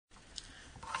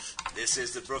This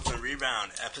is the Brooklyn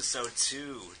Rebound, Episode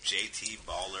 2.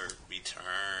 JTBaller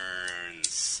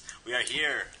returns. We are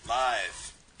here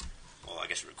live. Well, I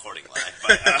guess we're recording live,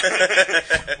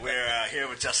 but we're here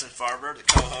with Justin Farber, the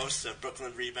co-host of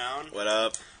Brooklyn Rebound. What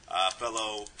up?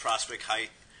 Fellow Prospect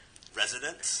Height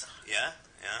resident. Yeah.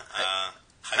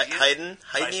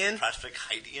 Heidian? Prospect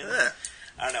Heidian. Yeah.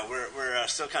 I don't know. We're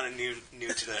still kind of new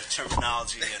to the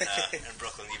terminology in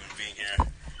Brooklyn, even being here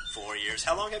 4 years.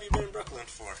 How long have you been in Brooklyn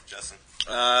for, Justin?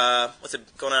 What's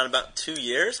it going on? About 2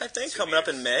 years, I think. Coming up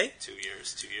in May. 2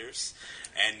 years.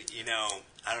 And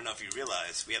I don't know if you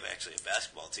realize we have actually a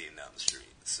basketball team down the street.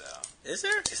 So is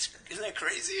there? Isn't that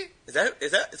crazy? Is that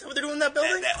what they're doing in that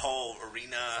building? That whole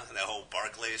arena, that whole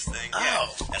Barclays thing. Oh. Yeah,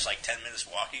 that's like 10 minutes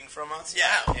walking from us.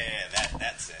 Yeah.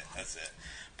 That's it.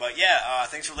 But yeah,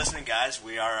 thanks for listening, guys.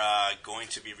 We are going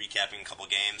to be recapping a couple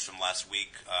games from last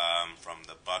week. From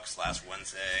the Bucks last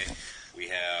Wednesday, we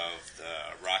have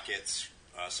the Rockets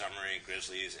summary,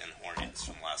 Grizzlies, and Hornets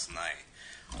from last night.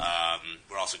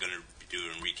 We're also going to be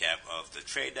doing a recap of the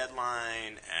trade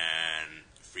deadline and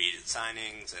free agent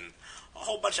signings and a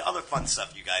whole bunch of other fun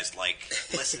stuff you guys like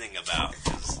listening about.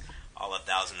 Because all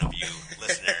 1,000 of you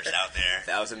listeners out there,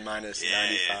 1,000 minus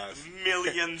 95,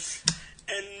 millions.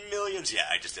 And millions. Yeah,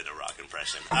 I just did a rock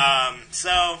impression.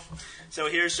 So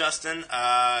here's Justin.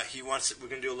 We're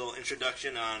gonna do a little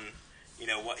introduction on,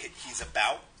 what he's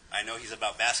about. I know he's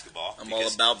about basketball. I'm all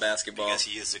about basketball because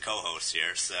he is the co-host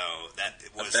here. So that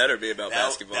was. I better be about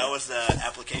basketball. That was the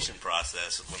application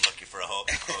process when looking for a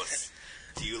host.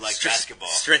 Do you like basketball?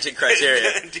 Stringent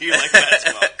criteria. Do you like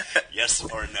basketball? Yes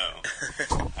or no?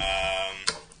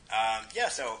 Yeah.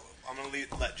 So I'm gonna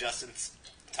let Justin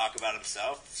talk about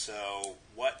himself. So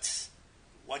what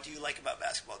do you like about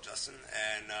basketball, Justin?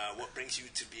 And what brings you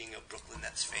to being a Brooklyn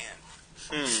Nets fan?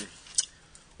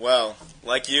 Well,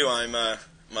 like you, I'm a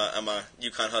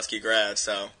UConn Husky grad,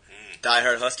 so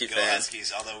diehard Husky Go fan.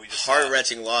 Huskies, although we just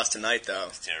heart-wrenching loss tonight, though.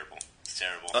 It's terrible.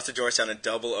 Lost to Georgetown in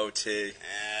double OT.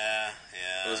 Yeah.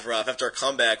 It was rough. After our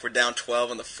comeback, we're down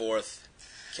 12 in the fourth.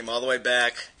 Came all the way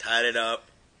back, tied it up.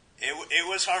 It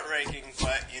was heart-wrenching,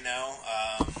 but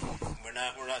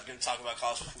we're not going to talk about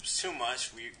college hoops too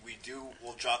much.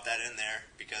 We'll drop that in there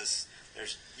because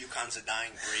UConn's a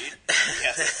dying breed. And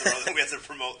we have to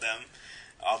promote them.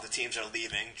 All the teams are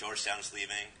leaving. Georgetown's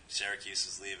leaving. Syracuse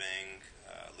is leaving.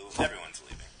 Everyone's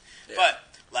leaving. Yeah. But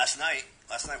last night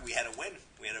we had a win.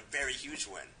 We had a very huge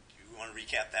win. Do you want to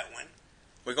recap that win?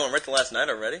 We're going right to last night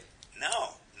already?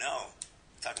 No.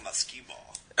 We're talking about skee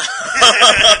ball.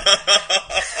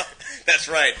 That's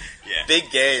right. Yeah. Big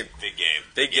game.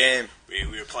 We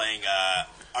were playing.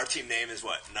 Our team name is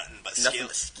what? Nothing but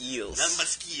Skeels. Nothing but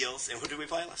Skeels. And who did we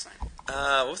play last night?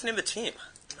 What was the name of the team?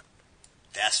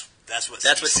 That's what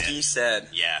Ski said.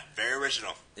 Yeah, very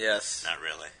original. Yes. Not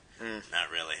really.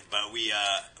 Not really. But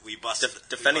we busted.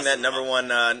 Defending that number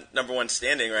one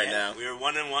standing right now. We were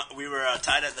 1-1. We were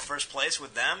tied at the first place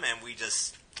with them, and we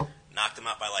just knocked them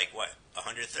out by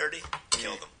 130.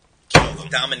 Killed them.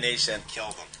 Domination.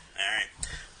 Killed them. All right.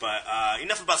 But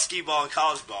enough about skee ball and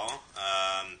college ball.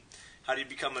 How did you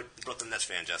become a Brooklyn Nets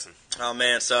fan, Justin? Oh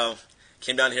man, so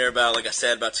came down here about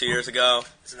 2 years ago.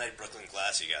 It's a nice Brooklyn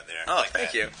glass you got there. Oh,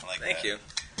 thank you. Thank you.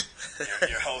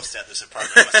 Your host at this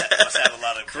apartment must have a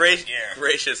lot of great air.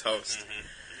 Gracious host.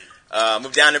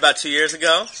 Moved down here about 2 years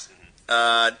ago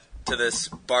to this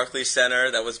Barclays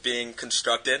Center that was being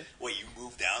constructed. Wait, you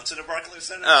moved down to the Barclays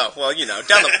Center? Oh, well,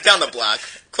 down the block.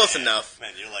 Close enough.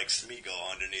 Man, you're like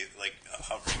Smeagol underneath,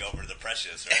 hovering over the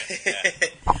Precious, right?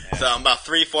 Yeah. So I'm about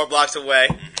 3-4 blocks away.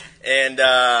 And,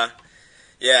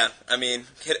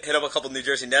 hit up a couple New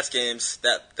Jersey Nets games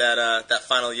that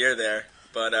final year there.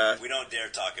 But we don't dare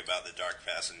talk about the dark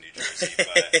past in New Jersey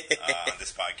on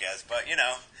this podcast. But,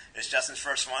 it's Justin's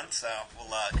first one, so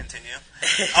we'll continue.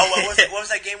 Oh, what was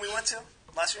that game we went to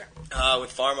last year?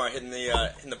 With Farmar hitting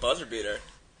the buzzer beater.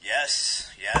 Yes.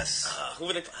 Who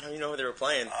were they? I don't even know who they were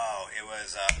playing. Oh, it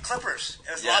was Clippers.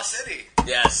 It was Yes. Lob City.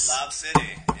 Yes. Lob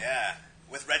City, yeah.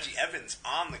 With Reggie Evans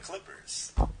on the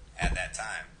Clippers at that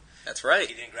time. That's right.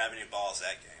 He didn't grab any balls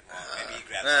that game. Well, maybe he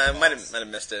grabbed some might balls. have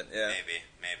missed it, yeah. Maybe.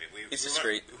 He's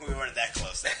discreet. We weren't that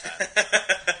close that time.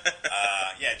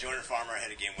 Jordan Farmer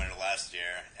had a game winner last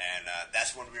year, and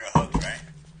that's when we were hooked, right?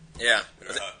 Yeah. We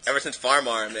were hooked. Ever since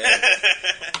Farmar, man.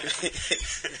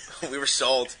 We were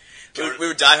sold. We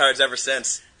were diehards ever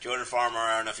since. Jordan Farmer,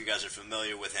 I don't know if you guys are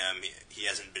familiar with him. He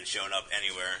hasn't been showing up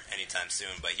anywhere anytime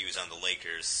soon, but he was on the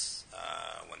Lakers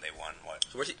when they won. What?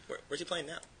 So where's he playing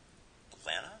now?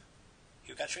 Atlanta?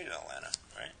 He got traded to Atlanta,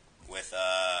 right? With,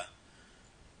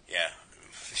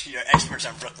 you're experts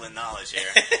on Brooklyn knowledge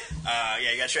here.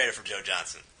 He got traded for Joe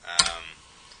Johnson.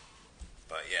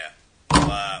 But yeah.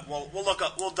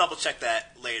 We'll double check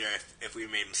that later if we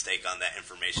made a mistake on that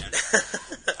information.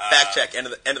 Fact check, end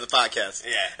of the podcast.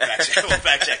 Yeah, we'll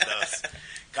fact check those.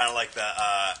 Kind of like the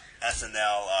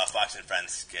SNL Fox and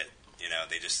Friends skit.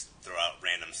 They just throw out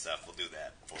random stuff. We'll do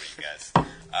that for you guys.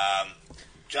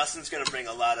 Justin's going to bring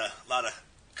a lot of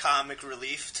comic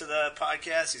relief to the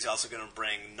podcast. He's also going to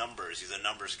bring numbers. He's a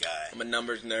numbers guy. I'm a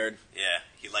numbers nerd. Yeah,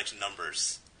 he likes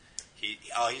numbers.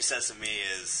 All he says to me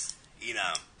is,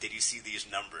 Enam, did you see these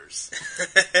numbers?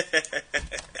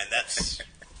 And that's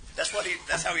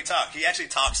how he talks. He actually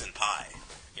talks in pi.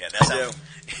 Yeah, that's how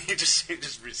he just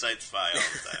recites pi all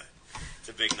the time. He's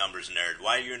a big numbers nerd.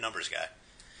 Why are you a numbers guy?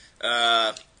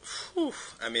 I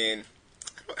mean,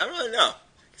 I don't really know.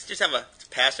 I just have a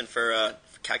passion for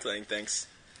calculating things.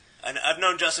 I've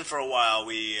known Justin for a while.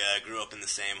 We grew up in the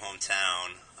same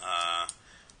hometown.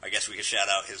 I guess we could shout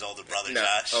out his older brother,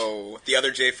 Josh. Oh, the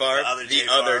other J Farb? The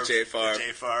other J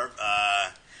Farb.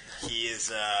 He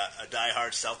is a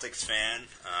diehard Celtics fan.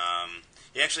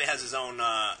 He actually has his own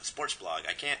sports blog.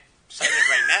 I can't cite it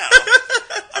right now.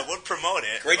 I would promote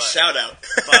it. Great shout out.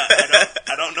 But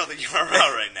I don't know the URL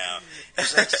right now.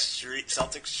 It's like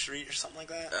Celtics Street or something like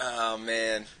that. Oh,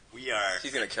 man.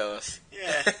 He's going to kill us.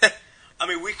 Yeah. I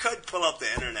mean, we could pull up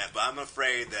the internet, but I'm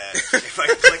afraid that if I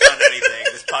click on anything,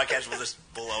 this podcast will just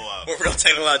blow up. We're real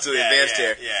technologically advanced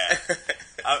here. Yeah.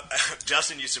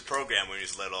 Justin used to program when he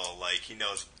was little. Like, he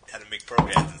knows how to make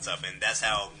programs and stuff, and that's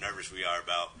how nervous we are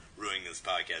about ruining this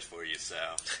podcast for you. So,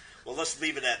 well, let's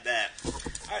leave it at that.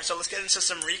 All right, so let's get into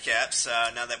some recaps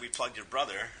now that we plugged your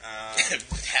brother.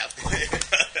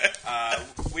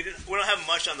 We don't have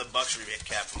much on the Bucks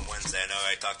recap from Wednesday. I know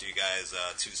I talked to you guys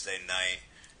Tuesday night.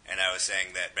 And I was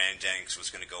saying that Brandon Jennings was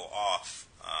going to go off.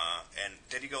 And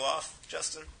did he go off,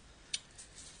 Justin?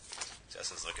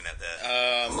 Justin's looking at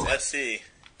that. Let's see.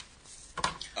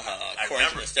 According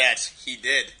to the stats, he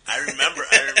did. I remember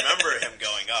him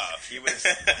going off. He was,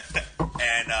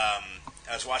 and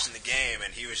I was watching the game,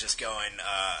 and he was just going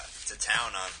to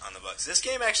town on the Bucks. This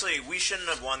game, actually, we shouldn't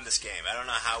have won this game. I don't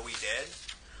know how we did.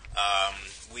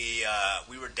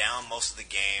 We were down most of the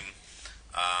game,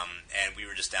 and we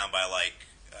were just down by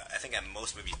I think at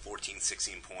most maybe 14,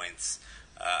 16 points.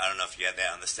 I don't know if you had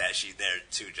that on the stat sheet there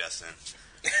too, Justin.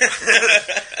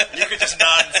 You could just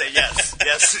nod and say yes,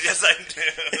 I do.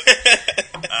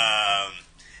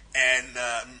 And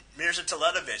Mirza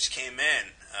Teletovic came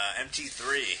in,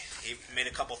 MT3. He made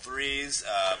a couple threes.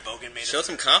 Bogan showed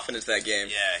some confidence that game.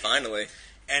 Yeah, finally.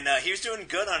 And he was doing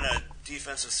good on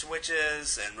defensive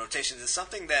switches and rotations. It's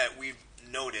something that we've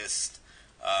noticed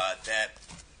that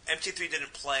MT3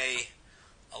 didn't play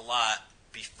a lot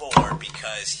before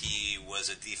because he was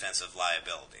a defensive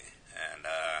liability. And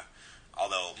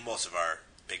although most of our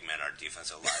big men are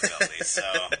defensive liabilities,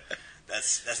 so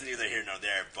that's neither here nor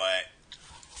there. But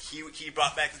he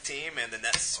brought back the team, and the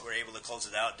Nets were able to close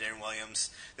it out. Darren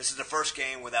Williams. This is the first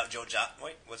game without Joe Johnson.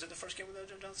 Wait, was it the first game without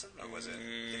Joe Johnson, or was it?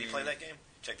 Did he play that game?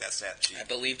 Check that stat sheet. I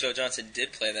believe Joe Johnson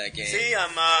did play that game. See,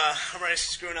 I'm already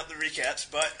screwing up the recaps,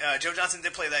 but Joe Johnson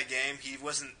did play that game. He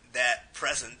wasn't that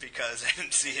present because I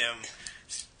didn't see him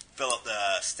fill up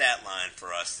the stat line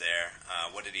for us there.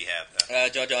 What did he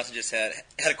have? Joe Johnson just had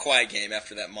a quiet game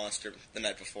after that monster the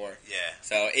night before. Yeah.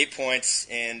 So 8 points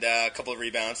and a couple of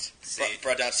rebounds.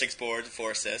 Brought down 6 boards,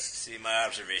 4 assists. See, my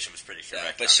observation was pretty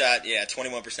correct. But shot,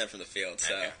 21% from the field.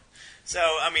 So. Okay. So,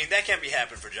 I mean, that can't be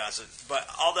happening for Johnson. But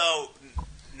although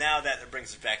now that it brings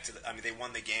us back to they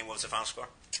won the game. What was the final score?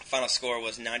 Final score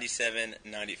was 97-94.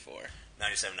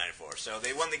 97-94. So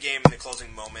they won the game in the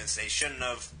closing moments. They shouldn't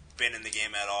have been in the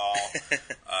game at all.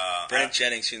 Brandon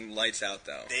Jennings shooting lights out,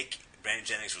 though. Brandon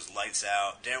Jennings was lights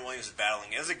out. Darren Williams was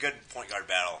battling. It was a good point guard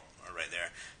battle right there.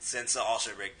 Since the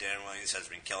All-Star break, Darren Williams has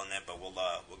been killing it, but we'll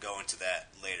go into that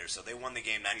later. So they won the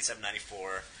game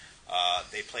 97-94.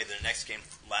 They played their next game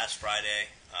last Friday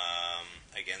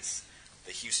against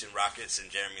the Houston Rockets and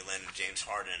Jeremy Lin and James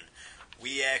Harden.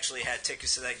 We actually had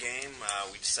tickets to that game.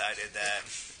 We decided that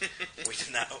we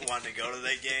did not want to go to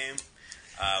that game.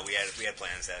 We had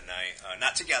plans that night,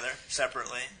 not together,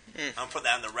 separately. I'm gonna put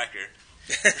that on the record.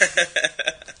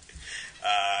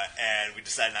 And we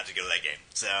decided not to go to that game.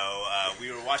 So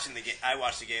we were watching the game. I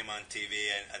watched the game on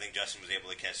TV, and I think Justin was able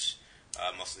to catch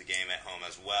most of the game at home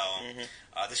as well.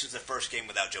 Mm-hmm. This was the first game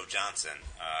without Joe Johnson.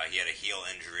 He had a heel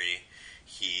injury.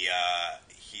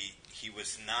 He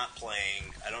was not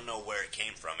playing. I don't know where it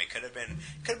came from. It could have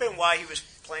been why he was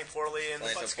playing poorly in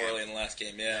the Bucks game. In the last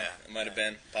game. Yeah. It might have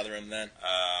been bothering him then.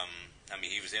 I mean,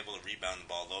 he was able to rebound the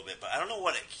ball a little bit, but I don't know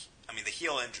what it. I mean, the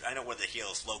heel injury. I know where the heel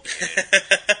is located,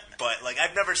 but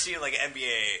I've never seen an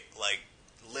NBA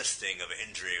listing of an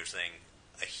injury or saying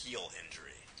a heel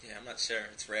injury. Yeah, I'm not sure.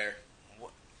 It's rare.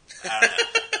 I don't know.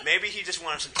 Maybe he just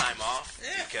wanted some time off.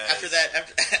 Yeah. Because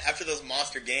After those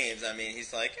monster games, I mean,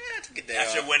 he's like, it's a good day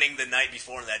after off. winning the night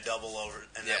before in that double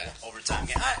that overtime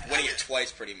game, Winning it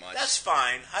twice, pretty much. That's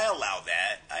fine. I allow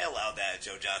that.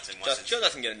 Joe Johnson wasn't. Joe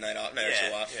doesn't get a night or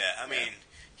two off. Yeah. I mean,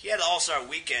 he had the All-Star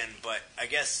weekend, but I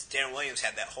guess Darren Williams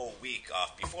had that whole week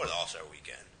off before the All-Star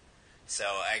weekend. So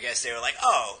I guess they were like,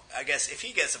 I guess if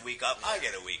he gets a week off, I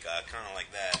get a week off, kind of like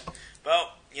that.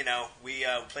 Well, we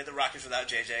played the Rockets without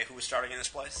JJ. Who was starting in his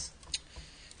place?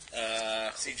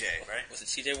 CJ, right? Was it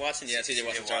CJ Watson? Yeah, CJ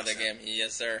Watson started that game.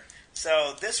 Yes, sir.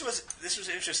 So this was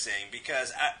interesting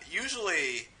because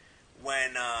usually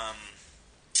when a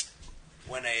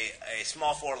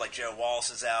small forward like Joe Wallace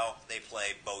is out, they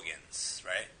play Bogans,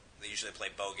 right? They usually play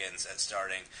Bogans at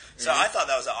starting. So I thought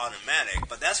that was automatic,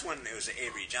 but that's when it was the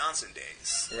Avery Johnson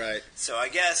days. Right. So I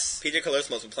guess PJ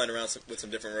Calersmo's been playing around with some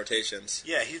different rotations.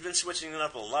 Yeah, he's been switching it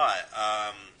up a lot.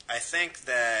 I think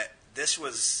that this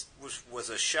was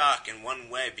a shock in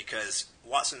one way because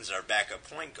Watson's our backup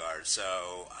point guard,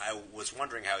 so I was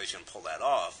wondering how he's going to pull that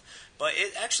off. But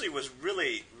it actually was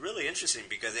really, really interesting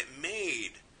because it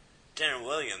made Darren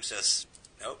Williams just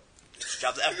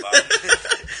drop the F-bomb.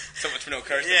 So much for no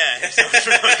cursing. Yeah, so much for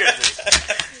no cursing.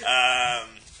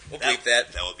 We'll bleep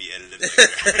that. That will be edited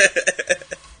later.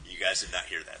 You guys did not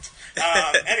hear that.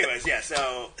 Anyways, yeah,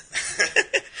 so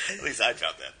at least I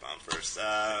dropped that bomb first.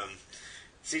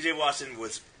 C.J. Watson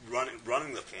was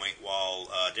running the point while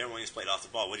Darren Williams played off the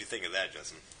ball. What do you think of that,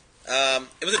 Justin?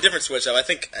 It was a different switch-up.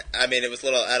 I mean, it was a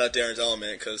little out of Darren's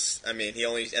element because, he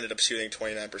only ended up shooting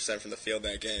 29% from the field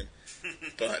that game.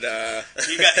 But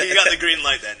he got the green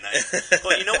light that night.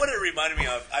 But you know what it reminded me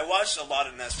of? I watched a lot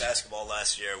of Nets basketball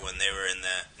last year when they were in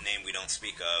that name we don't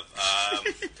speak of.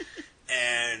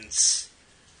 And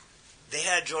they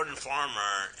had Jordan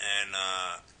Farmer and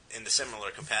in the similar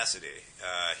capacity.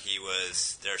 He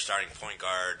was their starting point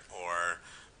guard or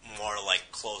more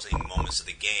like closing moments of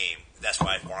the game. That's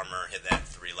why Farmer hit that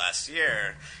three last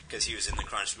year because he was in the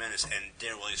crunch minutes and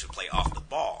Darren Williams would play off the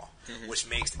ball, which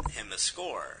makes him a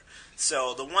scorer.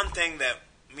 So the one thing that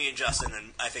me and Justin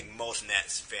and I think most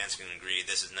Nets fans can agree,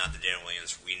 this is not the Darren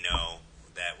Williams we know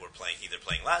that we're either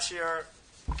playing last year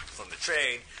from the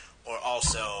trade or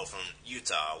also from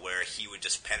Utah where he would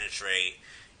just penetrate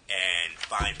and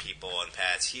find people and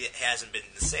pass. He hasn't been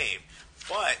the same.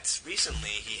 But recently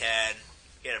he had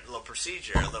a little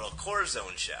procedure, a little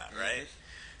cortisone shot, right?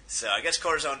 So I guess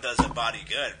cortisone does the body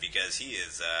good because he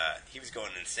was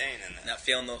going insane and not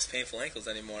feeling those painful ankles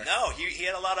anymore. No, he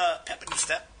had a lot of pep in the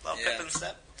step,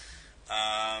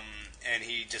 and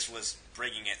he just was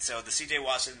bringing it. So the C.J.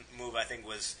 Watson move I think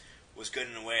was good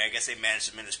in a way. I guess they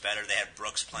managed the minutes better. They had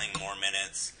Brooks playing more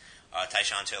minutes.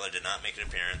 Tyshawn Taylor did not make an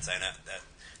appearance. I know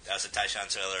that was a Tyshawn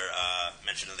Taylor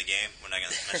mention of the game. We're not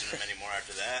going to mention him anymore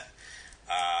after that.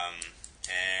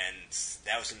 And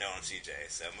that was a no on CJ.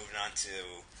 So moving on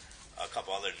to a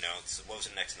couple other notes. What was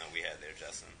the next note we had there,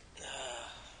 Justin?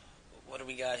 What do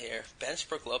we got here? Bench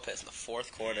Brook Lopez in the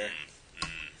fourth quarter.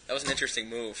 That was an interesting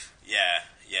move. Yeah.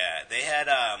 They had,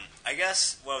 I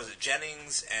guess, what was it,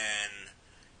 Jennings and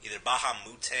either Baha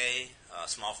Mute,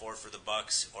 small forward for the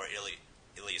Bucks, or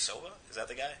Ilyasova? Is that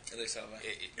the guy? Ilyasova.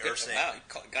 Wow,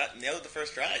 you nailed the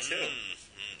first try, too.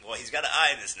 Well, he's got an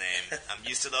I in his name. I'm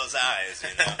used to those I's,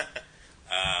 you know.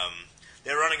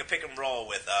 They're running a pick and roll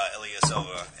with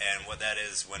Ilyasova, and what that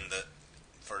is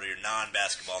for your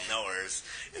non-basketball knowers,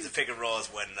 is a pick and roll is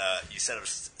when you set up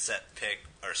set pick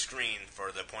or screen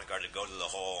for the point guard to go to the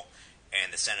hole,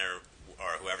 and the center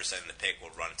or whoever's setting the pick will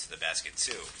run to the basket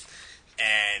too.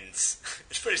 And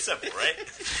it's pretty simple, right?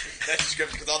 That's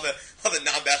descriptive because all the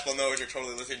non-basketball knowers are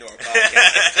totally listening to our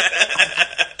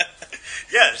podcast.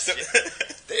 Yes,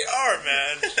 they are,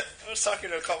 man. I was talking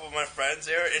to a couple of my friends.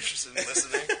 They were interested in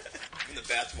listening. And the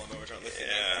basketball knowers aren't listening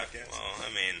to our podcast. Well, I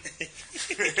mean...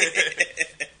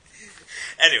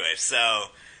 Anyway, so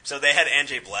they had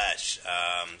Anjay Blatch,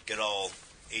 good old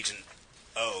Agent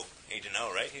O,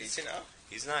 right? Agent O?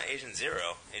 He's not Agent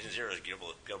Zero. Agent Zero is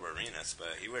Gilbert Arenas,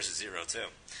 but he wears a zero too.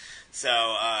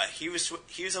 So he was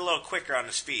a little quicker on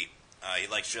his feet. He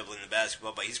likes dribbling the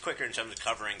basketball, but he's quicker in terms of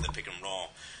covering the pick and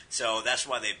roll. So that's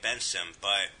why they benched him.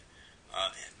 But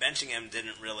benching him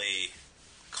didn't really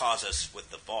cause us with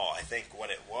the ball. I think what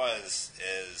it was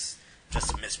is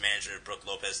just a mismanagement of Brook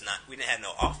Lopez. We didn't have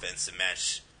no offense to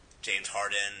match James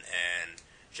Harden and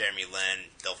Jeremy Lin,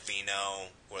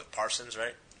 Delfino, or Parsons,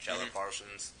 right? Chandler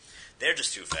Parsons. They're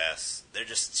just too fast.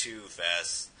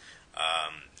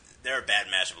 they're a bad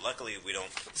matchup. Luckily, we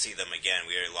don't see them again.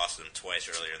 We already lost them twice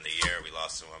earlier in the year. We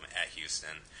lost to them at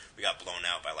Houston. We got blown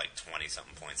out by like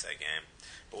 20-something points that game.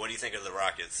 But what do you think of the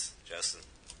Rockets, Justin?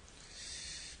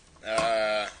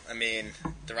 I mean,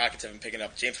 the Rockets have been picking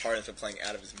up. James Harden's been playing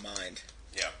out of his mind.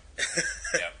 Yep.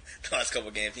 Yep. The last couple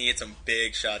of games, he hit some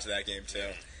big shots that game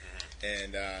too,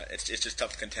 and it's just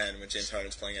tough to contend when James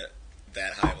Harden's playing at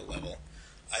that high of a level.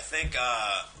 I think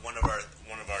one of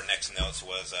our next notes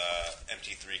was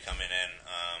MT3 coming in,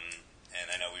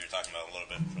 and I know we were talking about it a little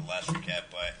bit for the last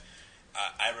recap, but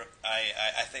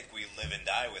I think we live and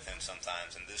die with him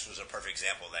sometimes, and this was a perfect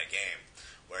example of that game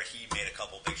where he made a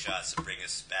couple big shots to bring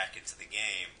us back into the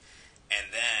game,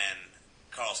 and then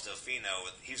Carlos Delfino,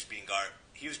 he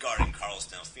was guarding Carlos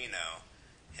Delfino,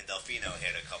 and Delfino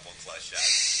hit a couple clutch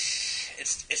shots.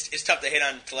 It's tough to hit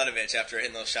on Teletovic after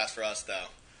hitting those shots for us,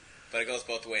 though. But it goes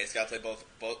both ways. Got to play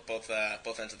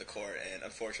both ends of the court, and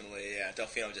unfortunately,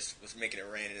 Delfino just was making it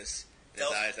rain in his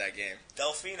eyes that game.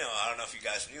 Delfino, I don't know if you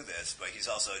guys knew this, but he's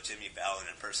also a Jimmy Fallon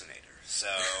impersonator. So,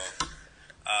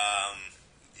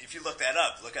 if you look that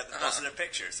up, look at most of their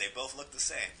pictures. They both look the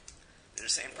same. They're the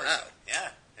same person. Wow.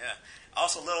 Yeah.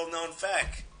 Also, little known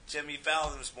fact: Jimmy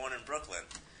Fallon was born in Brooklyn,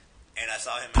 and I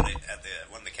saw him at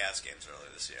one of the Cavs games earlier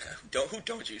this year. Who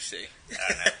don't you see?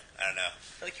 I don't know. I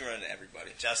feel like you're running to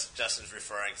everybody. Justin's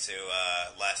referring to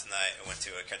last night. I went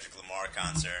to a Kendrick Lamar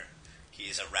concert.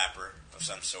 He's a rapper of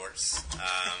some sorts.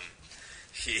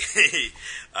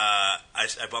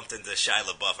 I bumped into Shia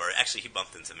LaBeouf, or actually he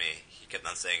bumped into me. He kept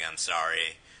on saying "I'm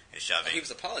sorry" and shoving. He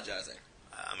was apologizing.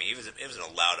 I mean, it was a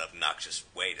loud, obnoxious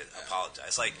way to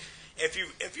apologize. Like if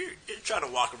you're trying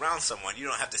to walk around someone, you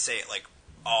don't have to say it like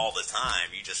all the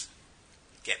time. You just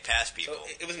get past people. So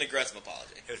it was an aggressive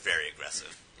apology. It was very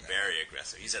aggressive. Very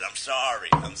aggressive. He said, I'm sorry.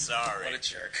 What a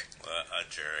jerk. What a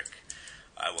jerk.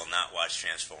 I will not watch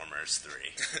Transformers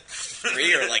 3.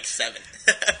 3 or like 7?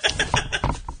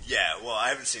 Yeah, well, I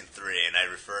haven't seen 3, and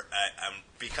I'm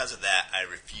because of that, I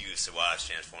refuse to watch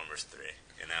Transformers 3,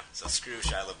 you know? So screw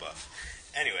Shia LaBeouf.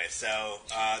 Anyway, so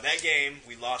that game,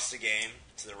 we lost the game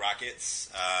to the Rockets.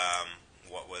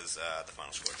 What was the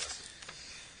final score, Justin?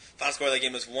 Final score of that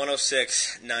game was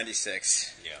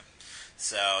 106-96. Yeah.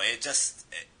 So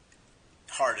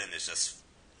Harden is just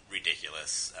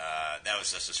ridiculous. That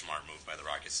was just a smart move by the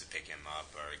Rockets to pick him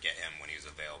up or get him when he was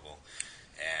available.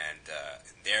 And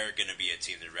they're going to be a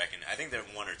team to reckon. I think they're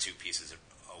one or two pieces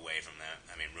away from that.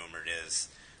 I mean, rumored is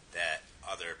that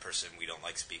other person we don't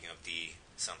like speaking of, D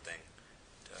something,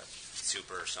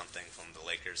 Super something from the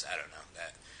Lakers. I don't know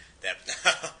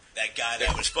that guy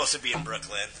that was supposed to be in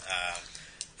Brooklyn.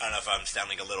 I don't know if I'm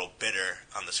sounding a little bitter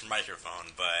on this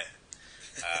microphone, but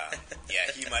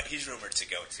he's rumored to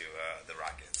go to the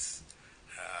Rockets.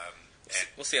 And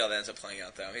we'll see how that ends up playing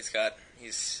out, though. He's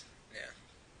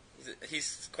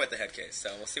quite the head case,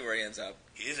 so we'll see where he ends up.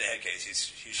 He is a head case.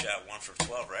 He shot 1 for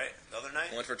 12, right? The other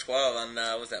night? 1 for 12 on,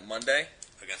 was that Monday?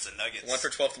 Against the Nuggets. 1 for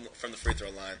 12 from the free throw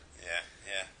line. Yeah.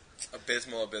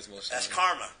 Abysmal shot. That's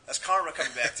karma. That's karma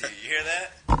coming back to you. You hear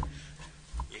that?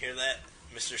 You hear that,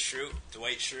 Mr. Schrute?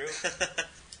 Dwight Schrute?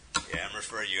 Yeah, I'm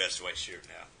referring to you as Dwight Schrute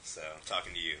now, so I'm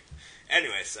talking to you.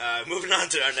 Anyways, moving on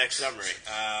to our next summary.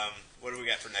 What do we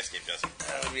got for next game, Justin?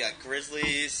 We got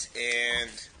Grizzlies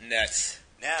and Nets.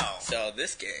 Now, so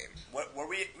this game. We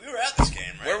were at this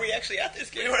game, right? Were we actually at this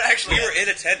game? We were in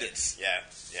attendance. Yeah.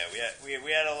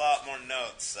 We had a lot more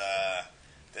notes.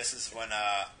 This is when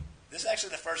this is actually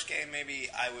the first game maybe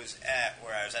I was at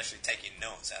where I was actually taking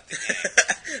notes at the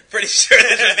game. Pretty sure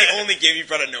this is the only game you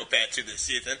brought a notepad to this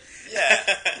season. Yeah.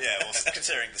 Well,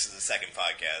 considering this is the second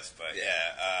podcast, but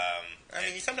I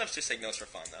mean, you sometimes just take notes for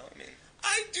fun, though. I mean,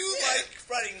 I do like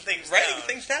writing things down. Writing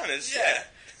things down is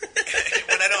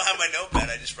when I don't have my notepad,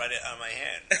 I just write it on my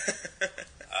hand.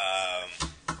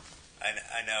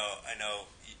 I know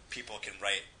people can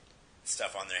write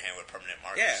stuff on their hand with permanent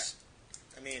markers. Yeah.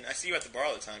 I mean, I see you at the bar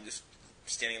all the time, just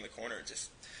standing in the corner, just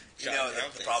the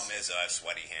problem is, though, I have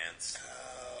sweaty hands.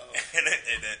 Oh.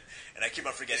 and I keep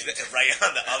on forgetting to write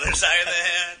on the other side of the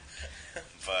hand.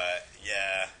 But,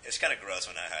 yeah, it's kind of gross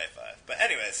when I high-five. But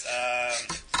anyways,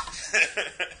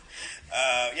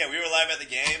 we were live at the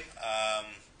game.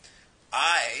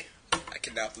 I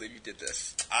cannot believe you did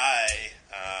this.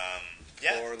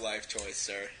 Poor life choice,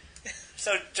 sir.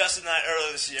 So, Justin and I,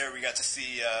 earlier this year, we got to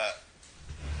see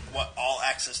what All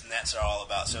Access Nets are all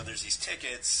about. So there's these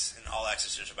tickets in All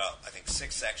Access. There's about, I think,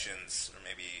 6 sections or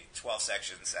maybe 12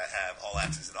 sections that have All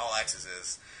Access. And All Access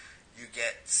is you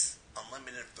get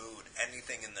unlimited food,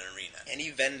 anything in the arena.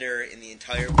 Any vendor in the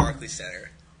entire Barclays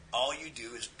Center. All you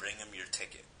do is bring them your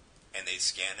ticket, and they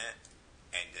scan it,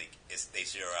 and they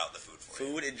zero out the food for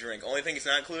you. Food and drink. Only thing it's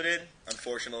not included,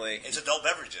 unfortunately, It's adult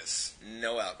beverages.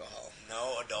 no alcohol.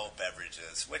 No adult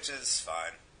beverages, which is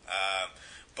fine.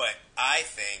 But I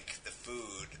think the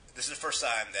food. This is the first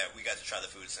time that we got to try the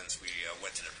food since we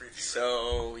went to the preview.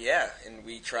 So yeah, and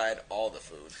we tried all the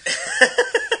food.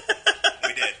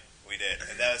 We did,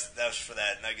 and that was for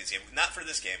that Nuggets game. Not for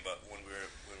this game, but when we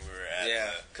were at.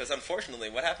 Yeah, because unfortunately,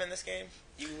 what happened in this game?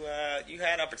 You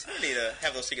had opportunity to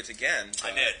have those tickets again.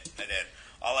 I did.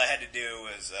 All I had to do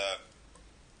was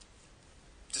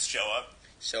just show up.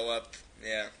 Show up,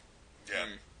 yeah. Yeah,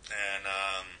 and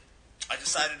I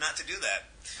decided not to do that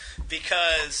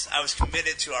because I was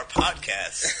committed to our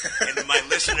podcast and my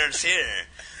listeners here.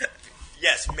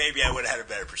 Yes, maybe I would have had a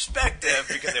better perspective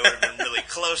because they would have been really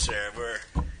closer.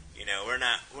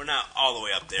 We're not all the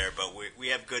way up there, but we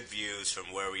have good views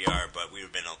from where we are. But I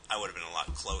would have been a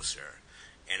lot closer,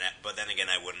 but then again,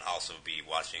 I wouldn't also be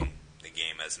watching the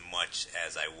game as much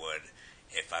as I would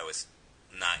if I was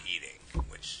not eating.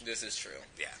 Which this is true.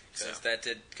 Yeah, because that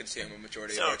did consume a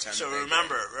majority of our time. So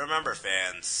remember,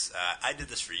 fans, I did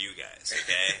this for you guys.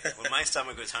 Okay, when my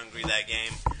stomach was hungry that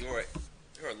game,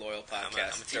 you're a loyal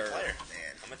podcast. I'm a team player.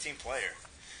 Man, I'm a team player.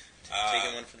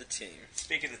 Taking one for the team.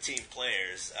 Speaking of team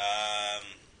players,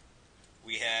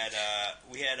 we had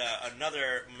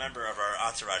another member of our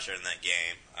entourage in that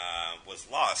game was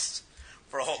lost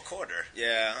for a whole quarter.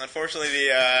 Yeah, unfortunately,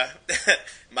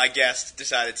 my guest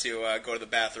decided to go to the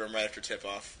bathroom right after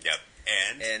tip-off. Yep,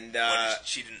 and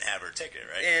she didn't have her ticket,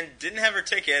 right? And didn't have her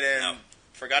ticket, and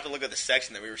forgot to look at the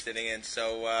section that we were sitting in.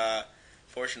 So,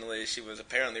 fortunately, she was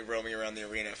apparently roaming around the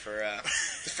arena for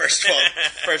the first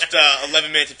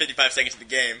 11 minutes and 55 seconds of the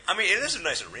game. I mean, it is a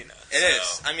nice arena. It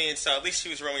is. I mean, so at least she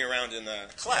was roaming around in the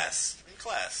class. In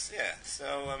class, yeah.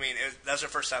 So, I mean, that was her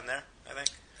first time there, I think.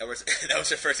 That was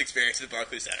her first experience at the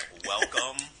Barclays Center.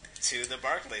 Welcome to the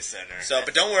Barclays Center. So,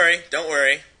 but don't worry.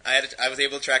 I was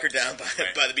able to track her down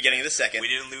by the beginning of the second. We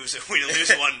didn't lose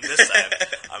one this time.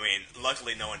 I mean,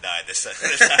 luckily no one died this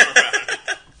time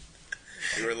around.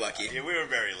 We were lucky. Yeah, we were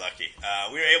very lucky.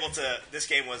 We were able to. This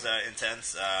game was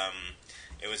intense.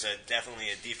 It was definitely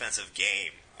a defensive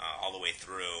game all the way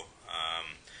through.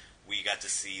 We got to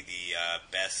see the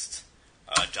best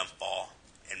jump ball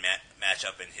and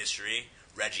matchup in history.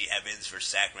 Reggie Evans versus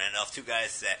Zach Randolph, two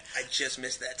guys that I just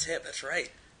missed that tip. That's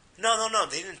right. No,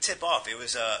 they didn't tip off. It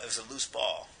was a loose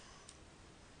ball.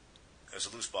 It was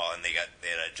a loose ball, and they had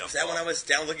a jump. Was that ball. when I was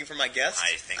down looking for my guest?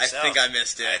 I think so. I think I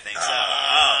missed it. I think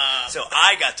so. So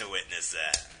I got to witness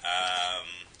that.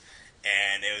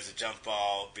 And it was a jump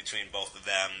ball between both of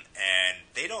them, and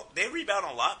they rebound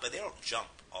a lot, but they don't jump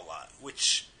a lot,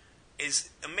 which is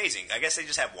amazing. I guess they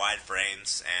just have wide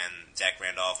frames, and Zach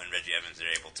Randolph and Reggie Evans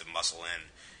are able to muscle in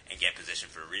and get position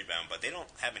for a rebound, but they don't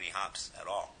have any hops at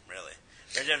all, really.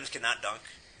 Reggie Evans cannot dunk.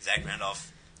 Zach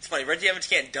Randolph. It's funny. Reggie Evans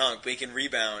can't dunk, but he can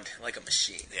rebound like a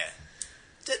machine. Yeah.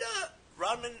 Did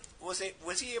Rodman was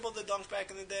he able to dunk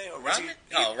back in the day? Or Rodman?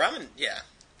 Rodman. Yeah,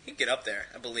 he can get up there.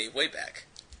 I believe way back.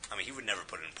 I mean, he would never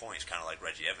put in points, kind of like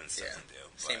Reggie Evans doesn't do.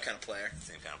 Same kind of player.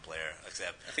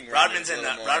 Except I think Rodman's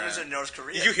in North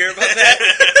Korea. Did you hear about that?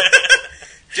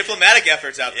 Diplomatic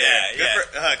efforts out there.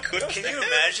 Yeah. Kudos. Can you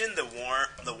imagine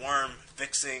the worm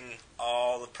fixing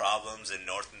all the problems in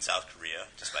North and South Korea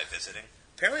just by visiting?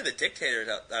 Apparently, the dictators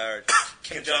out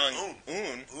Kim Jong-un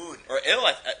or Il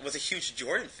was a huge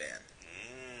Jordan fan.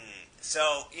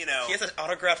 So he has an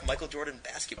autographed Michael Jordan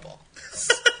basketball.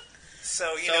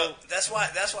 So that's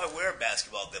why we're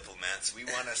basketball diplomats. We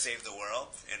want to save the world,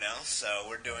 So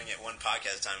we're doing it one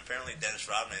podcast at a time. Apparently, Dennis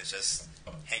Rodman is just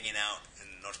hanging out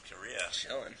in North Korea,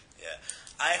 chilling. Yeah,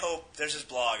 I hope there's this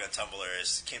blog on Tumblr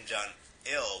is Kim Jong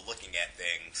Il looking at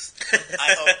things.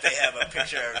 I hope they have a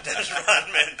picture of Dennis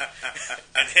Rodman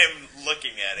and him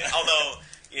looking at it. Although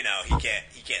he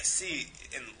can't see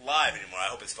in live anymore. I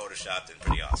hope it's photoshopped and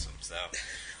pretty awesome. So.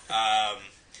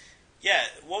 Yeah,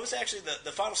 what was actually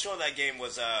the final score of that game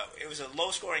was it was a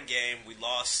low-scoring game. We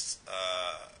lost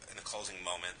in the closing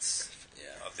moments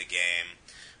of the game.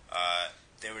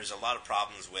 There was a lot of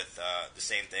problems with the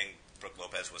same thing. Brook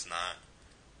Lopez was not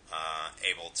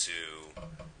able to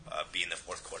be in the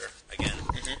fourth quarter again.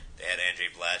 Mm-hmm. They had Andre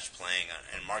Blatch playing,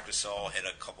 and Marc Gasol hit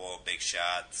a couple of big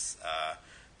shots.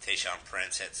 Tayshaun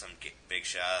Prince hit some big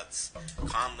shots.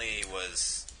 Conley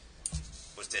was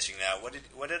dishing it out.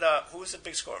 Who was the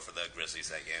big scorer for the Grizzlies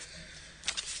that game?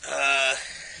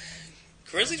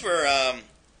 Grizzlies were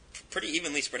pretty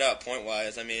evenly spread out point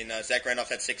wise. I mean, Zach Randolph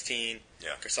had 16,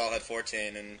 Gasol had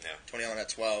 14, and Tony Allen had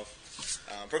 12.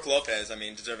 Brook Lopez, I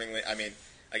mean, deservingly. I mean,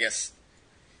 I guess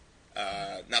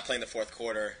not playing the fourth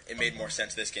quarter, it made more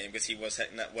sense this game because he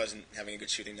wasn't having a good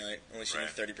shooting night, only shooting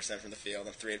 30% from the field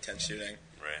and 3 of 10 shooting.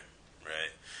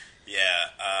 Right. Yeah,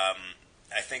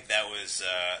 I think that was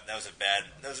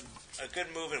a good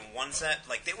move in one set.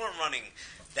 Like, they weren't running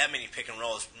that many pick and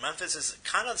rolls. Memphis is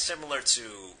kind of similar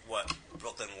to what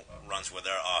Brooklyn runs with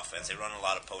their offense. They run a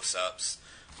lot of post ups,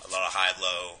 a lot of high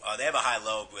low. They have a high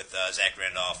low with Zach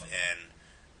Randolph and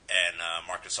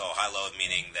Marc Gasol. High low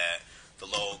meaning that the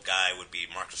low guy would be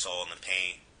Marc Gasol in the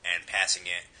paint and passing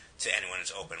it to anyone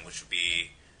who's open, which would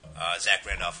be Zach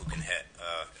Randolph, who can hit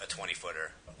a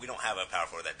 20-footer. We don't have a power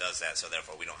forward that does that, so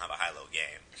therefore we don't have a high-low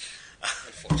game.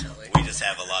 Unfortunately. We just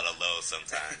have a lot of lows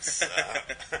sometimes.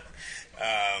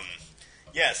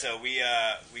 So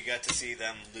we got to see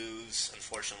them lose,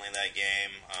 unfortunately, that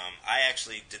game. I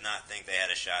actually did not think they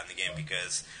had a shot in the game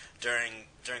because during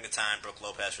the time Brook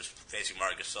Lopez was facing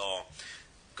Marc Gasol,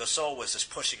 Gasol was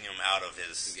just pushing him out of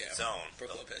his zone.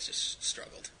 Brook Lopez just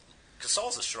struggled.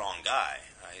 Gasol's a strong guy.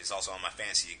 He's also on my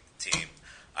fantasy team.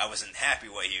 I wasn't happy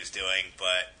what he was doing,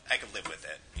 but I could live with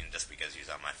it, just because he's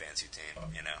on my fantasy team,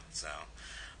 So,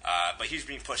 but he's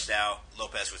being pushed out.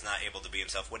 Lopez was not able to be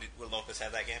himself. What did Lopez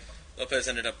have that game? Lopez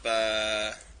ended up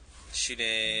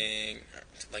shooting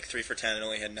like 3 for 10 and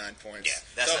only had 9 points.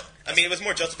 Yeah, it was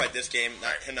more justified this game,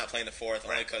 him not playing the fourth,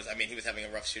 only because he was having a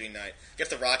rough shooting night.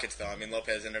 Against the Rockets, though,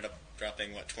 Lopez ended up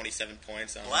dropping 27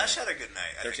 points. Blatch had a good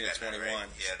night. 13 to 21. Right?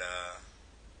 He had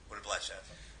what did Blatch have?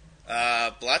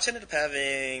 Blatch ended up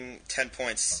having 10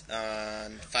 points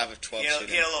on 5 of 12 shooting.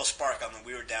 He had a little spark on them.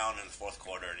 We were down in the fourth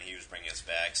quarter, and he was bringing us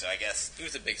back. So I guess he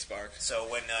was a big spark. So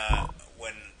when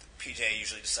PJ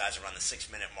usually decides around the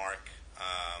 6-minute mark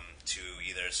to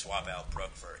either swap out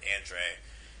Brook for Andre,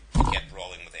 he kept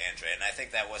rolling with Andre, and I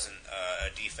think that wasn't a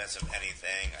defensive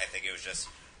anything. I think it was just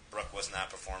Brook was not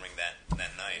performing that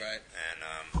night, right? And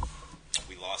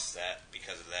we lost that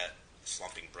because of that.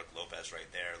 Slumping Brook Lopez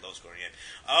right there, low scoring game.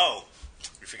 Oh,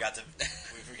 we forgot to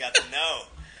know.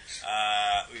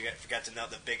 Forgot to know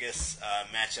the biggest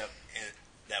matchup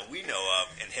that we know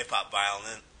of in hip hop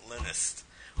violinist.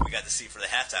 We got to see for the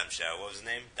halftime show. What was his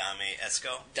name? Dame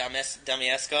Esco. Dame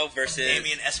Esco versus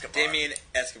Damien Escobar. Damien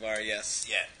Escobar, yes.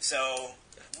 Yeah. So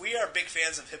we are big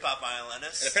fans of hip hop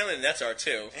violinists, and apparently the Nets are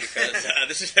too, because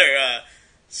this is their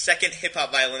second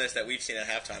hip-hop violinist that we've seen at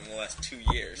halftime in the last 2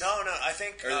 years. No, I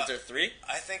think... Or is there 3?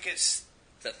 I think it's...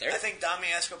 Is that third? I think Dame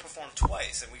Esco performed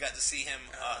twice, and we got to see him,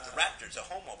 the Raptors, a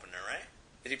home opener, right?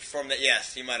 Did he perform that?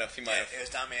 Yes, he might have. It was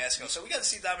Dame Esco. So we got to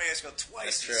see Dame Esco twice.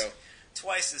 That's true.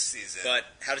 Twice this season. But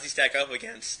how does he stack up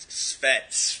against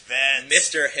Svet? Svet.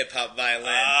 Mr. Hip-Hop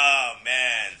Violin. Oh,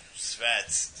 man. Svet.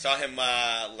 Saw him,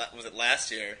 was it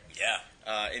last year?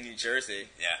 Yeah. In New Jersey.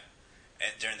 Yeah.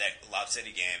 And during that Loud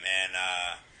City game, and...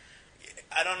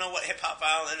 I don't know what hip-hop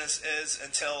violinist is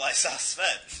until I saw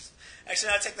Svet.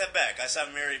 Actually, I take that back. I saw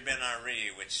Mary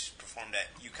Ben-Ari, which performed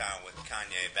at UConn with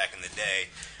Kanye back in the day.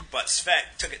 But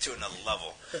Svet took it to another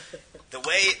level. The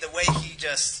way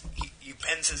he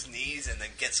bends his knees and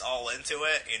then gets all into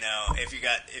it. If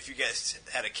you guys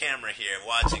had a camera here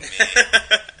watching me,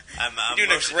 I'm doing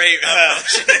a great,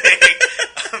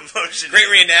 I'm motioning. Great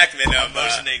reenactment. I'm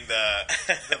motioning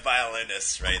the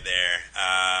violinist right there.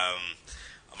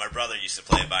 My brother used to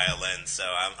play violin, so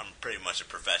I'm pretty much a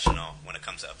professional when it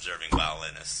comes to observing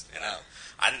violinists. Wow.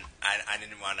 I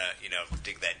didn't want to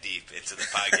dig that deep into the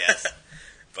podcast,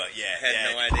 but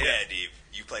no idea. Yeah, deep.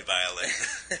 You play violin.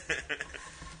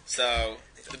 So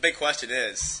the big question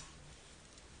is,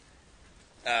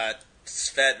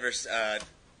 Svet versus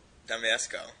Dame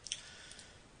Esco.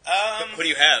 Who do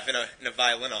you have in a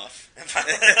violin off?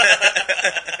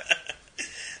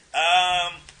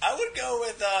 I would go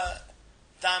with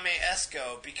Dame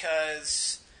Esco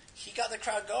because he got the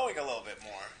crowd going a little bit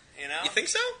more. You think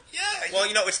so? Yeah. Well,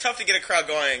 it's tough to get a crowd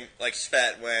going like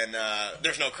Svet when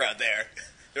there's no crowd there.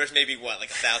 There was maybe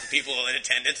 1,000 people in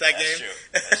attendance that game.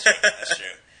 That's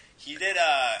true. He did.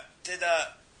 Did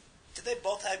they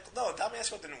both have? No, Dame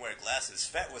Esco didn't wear glasses.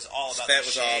 Svet was all about. Svet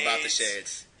was all about the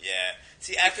shades. Yeah.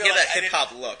 See, I feel like that hip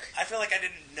hop look. I feel like I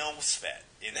didn't know Svet.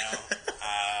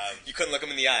 You couldn't look him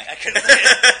in the eye. I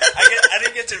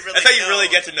didn't get to really. That's how you really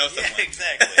get to know someone. Yeah,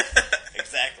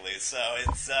 exactly. So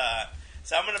it's.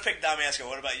 So I'm gonna pick Dame Esco.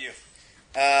 What about you?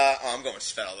 I'm going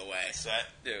Svet all the way. Svet,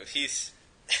 dude, he's.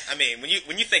 When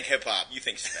you think hip hop, you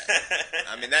think Svet.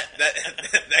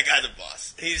 that guy's a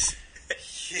boss. He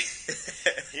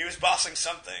was bossing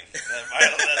something.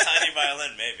 That tiny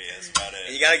violin, maybe. That's about it.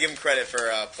 And you got to give him credit for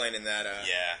playing in that.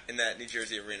 In that New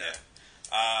Jersey arena.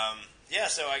 Yeah.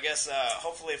 So I guess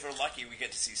hopefully if we're lucky, we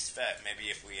get to see Svet. Maybe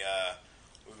if we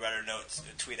we read our notes,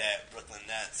 tweet at Brooklyn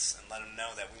Nets and let them know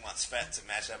that we want Svet to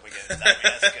match up against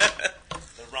Ionesco.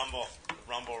 The Rumble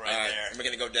right there. We're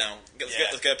going to go down.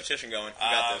 Let's get a petition going. We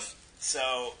got this.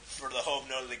 So, for the home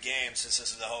note of the game, since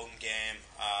this is the home game,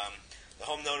 the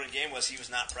home note of the game was he was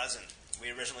not present.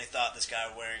 We originally thought this guy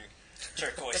wearing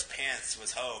turquoise pants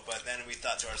was Hove, but then we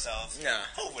thought to ourselves,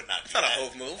 Hove would not do that. That's not a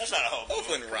Hove move. That's not a Hove move. Hove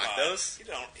wouldn't rock those. He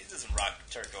doesn't rock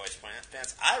turquoise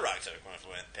pants. I rock turquoise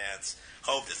pants.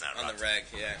 Hove does not rock. On the reg,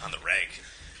 yeah. On the reg.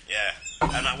 Yeah.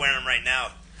 I'm not wearing them right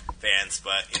now, fans,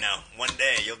 but, one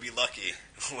day you'll be lucky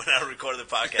when I record the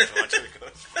podcast. I want you to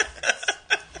record.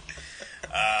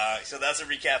 So that's a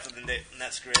recap of the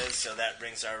Nets Grizz. So that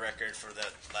brings our record for the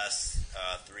last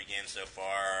 3 games so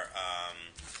far.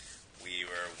 We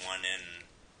were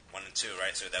 1-2,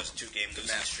 right? So that was a 2-game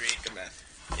losing streak. Good math.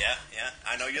 Yeah.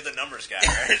 I know you're the numbers guy,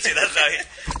 right? See,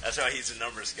 that's why he's the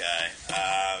numbers guy.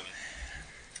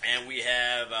 And we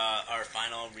have our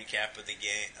final recap of the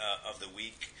game of the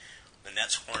week. The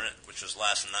Nets Hornet, which was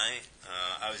last night.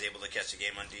 I was able to catch the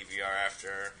game on DVR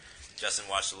after. Justin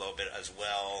watched a little bit as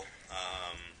well.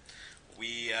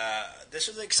 This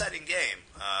was an exciting game.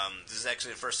 This is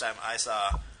actually the first time I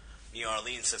saw New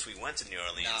Orleans since we went to New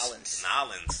Orleans.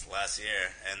 Nolans last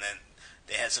year. And then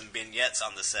they had some vignettes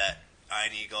on the set.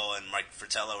 Iron Eagle and Mike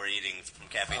Fratello were eating from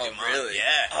Cafe Du Monde. Really?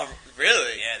 Yeah. Oh,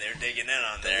 really? Yeah, they were digging in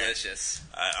on there. Delicious.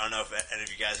 I don't know if any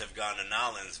of you guys have gone to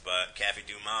Nolans, but Cafe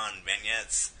Du Monde,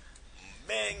 vignettes,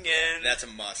 banging. That's a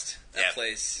must. That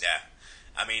place. Yeah.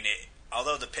 I mean,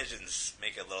 although the pigeons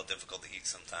make it a little difficult to eat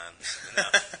sometimes,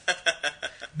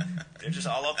 they're just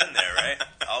all up in there, right?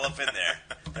 All up in there.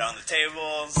 They're on the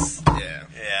tables. Yeah.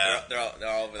 They're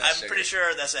all over that I'm sugar. pretty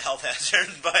sure that's a health hazard,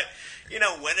 but,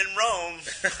 when in Rome.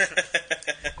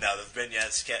 No, the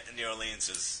vignettes, New Orleans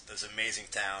is an amazing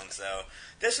town. So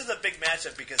this was a big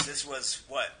matchup because this was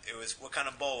what? What kind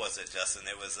of bowl was it, Justin?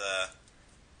 It was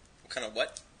What kind of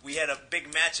what? We had a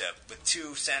big matchup with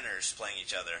 2 centers playing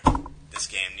each other. This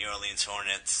game, New Orleans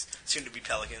Hornets, soon to be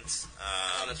Pelicans.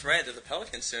 That's right. They're the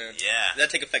Pelicans soon. Yeah. Does that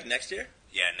take effect next year?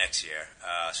 Yeah, next year.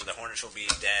 So the Hornets will be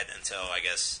dead until, I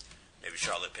guess, maybe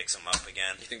Charlotte picks them up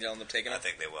again. You think they'll end up taking them? I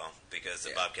think they will, because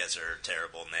the Bobcats are a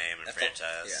terrible name and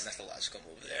franchise. That's the logical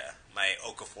move there. Yeah. My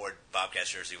Okafor Bobcats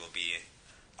jersey will be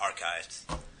archived.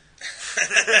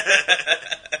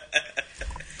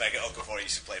 Like Okafor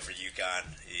used to play for UConn.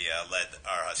 He led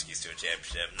our Huskies to a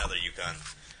championship. Another UConn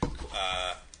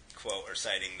quote or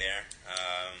sighting there.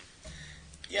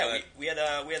 We had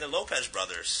the Lopez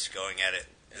brothers going at it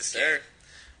this game.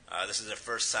 This is the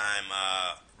first time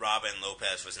Robin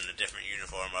Lopez was in a different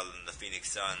uniform other than the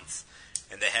Phoenix Suns.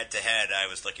 In the head-to-head, I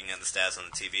was looking at the stats on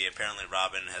the TV. Apparently,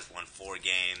 Robin has won 4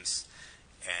 games,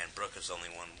 and Brooke has only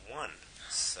won 1.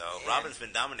 So Robin's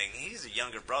been dominating. He's a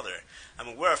younger brother. I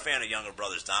mean, we're a fan of younger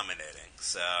brothers dominating.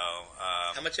 So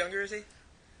how much younger is he?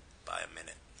 By a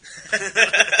minute.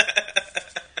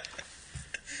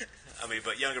 I mean,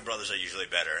 but younger brothers are usually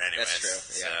better anyways.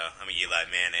 That's true, yeah. So, I mean, Eli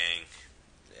Manning.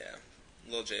 Yeah.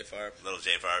 Little J Farb,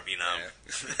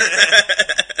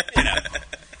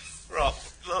 we're all,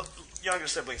 younger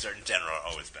siblings are in general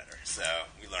always better. So,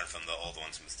 we learn from the old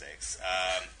ones' mistakes.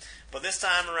 But this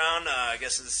time around, I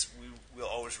guess we'll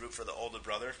always root for the older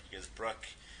brother because Brooke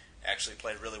actually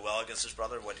played really well against his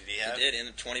brother. What did he have? He did.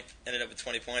 Ended up with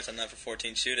 20 points on 9 for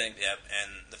 14 shooting. Yep,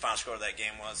 and the final score of that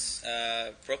game was?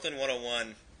 Brooklyn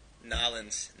 101,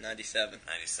 Nolans 97.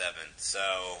 So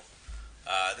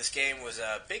this game was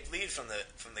a big lead from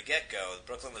the get-go.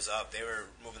 Brooklyn was up. They were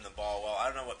moving the ball well. I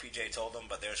don't know what PJ told them,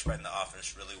 but they were spreading the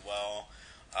offense really well.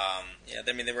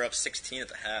 They were up 16 at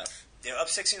the half. They were up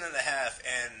 16 at the half,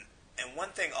 and one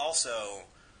thing also,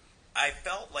 I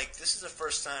felt like this is the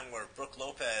first time where Brooke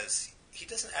Lopez, he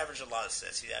doesn't average a lot of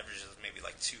assists. He averages maybe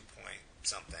like 2 point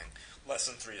something, less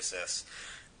than 3 assists.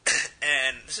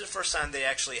 And this is the first time they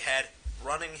actually had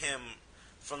running him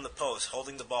from the post,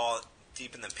 holding the ball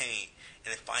deep in the paint,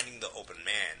 and then finding the open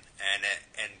man.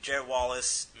 And Jared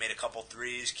Wallace made a couple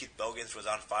threes. Keith Bogans was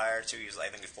on fire too. He was, I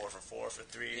think, 4 for 4 for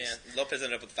threes. Yeah, Lopez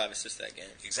ended up with 5 assists that game.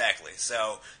 Exactly.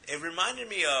 So it reminded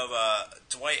me of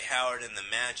Dwight Howard in the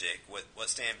Magic, what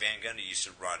Stan Van Gundy used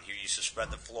to run. He used to spread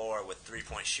the floor with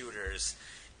 3-point shooters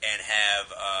and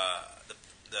have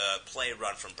the play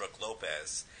run from Brooke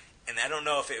Lopez. And I don't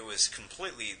know if it was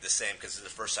completely the same because it's the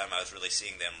first time I was really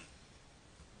seeing them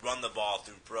run the ball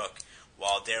through Brooke,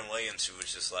 while Darren Williams, who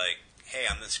was just like, hey,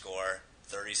 I'm the scorer,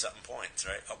 30-something points,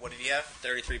 right? What did he have?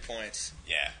 33 points.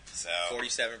 Yeah, so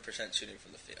 47% shooting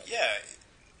from the field. Yeah,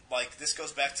 like this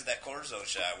goes back to that corner zone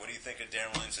shot. What do you think of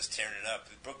Darren Williams just tearing it up?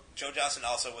 Joe Johnson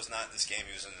also was not in this game.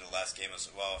 He was in the last game as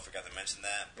well. I forgot to mention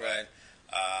that. Right.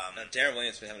 Darren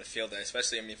Williams has been having a field day,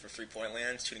 especially for 3-point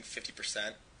land, shooting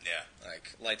 50%. Yeah.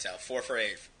 Like lights out, 4 for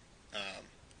 8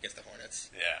 against the Hornets.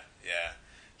 Yeah.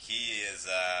 He is.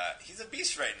 He's a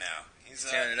beast right now. He's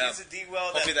tearing it up. He's a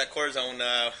D-well. Hopefully that cortisone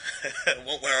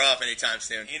won't wear off anytime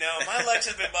soon. My legs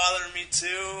have been bothering me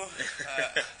too.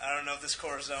 I don't know if this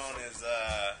cortisone is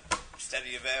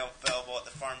steady available at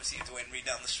the pharmacy at Dwayne Reed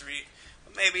down the street.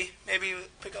 But maybe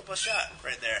pick up a shot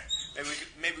right there.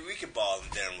 Maybe we could ball at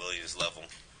Darren Williams level.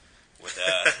 With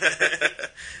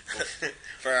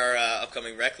for our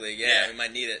upcoming rec league, we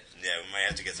might need it. Yeah, we might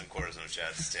have to get some cortisone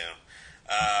shots too.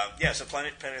 So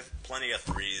plenty of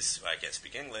threes. I can't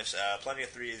speak English. Plenty of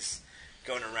threes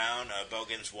going around.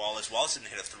 Bogans, Wallace. Wallace didn't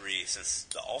hit a three since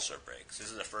the All-Star break. So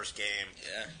this is the first game.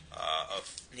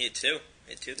 He hit 2.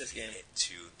 Hit 2 this game. Hit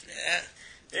 2, 3. Yeah.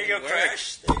 There you go,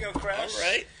 Crash. All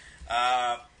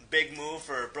right. Big move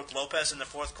for Brook Lopez in the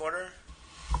fourth quarter.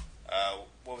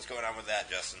 What was going on with that,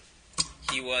 Justin?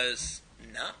 He was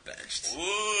not benched.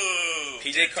 Ooh.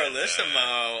 PJ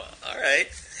Carlissimo. All right.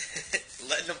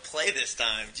 Letting him play this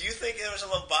time. Do you think there was a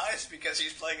little bias because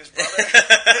he's playing his brother?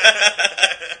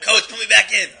 Coach, put me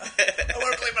back in. I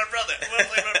want to play my brother.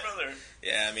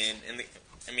 Yeah,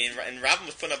 and Robin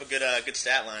was putting up a good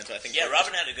stat line. So I think. Yeah,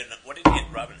 Robin had a good. What did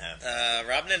Robin have?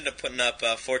 Robin ended up putting up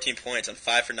 14 points on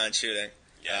 5 for 9 shooting.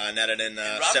 Yeah, netted in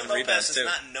 7 Robin rebounds Lopez too. is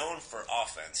not known for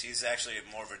offense. He's actually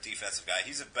more of a defensive guy.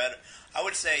 I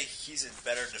would say he's a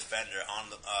better defender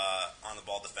on the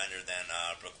ball defender than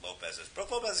Brook Lopez is. Brook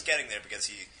Lopez is getting there because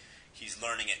he's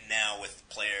learning it now with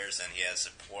players and he has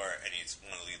support and he's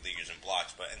one of the leaguers in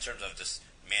blocks. But in terms of just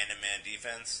man-to-man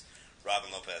defense,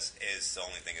 Robin Lopez is the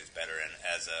only thing that's better in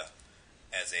as a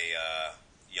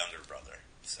younger brother.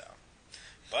 So,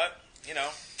 but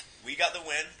we got the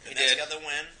win. The Nets got the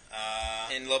win.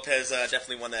 And Lopez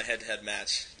definitely won that head-to-head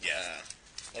match. Yeah.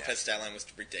 Lopez's stat line was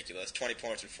ridiculous. 20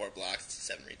 points and 4 blocks,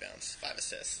 7 rebounds, 5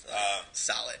 assists.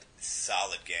 Solid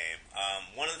game.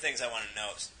 One of the things I want to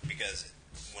note, because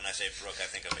when I say Brooke, I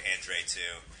think of Andre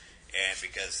too, and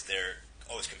because they're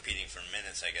always competing for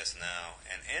minutes, I guess, now.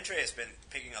 And Andre has been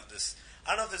picking up this, I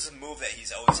don't know if this is a move that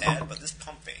he's always had, but this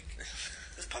pump fake.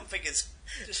 This pump fake is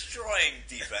destroying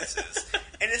defenses.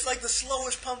 And it's like the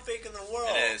slowest pump fake in the world.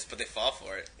 It is, but they fall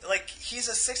for it. Like, he's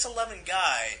a 6'11"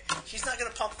 guy. He's not going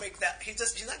to pump fake that.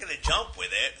 He's not going to jump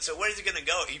with it. So where is he going to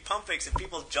go? He pump fakes and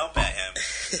people jump at him.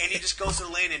 And he just goes to the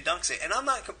lane and dunks it. And I'm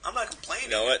not complaining.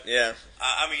 You know what? Yeah.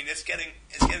 It's getting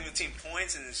the team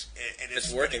points and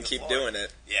it's working. Keep doing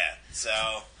it. Yeah. So,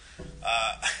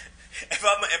 if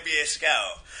I'm an NBA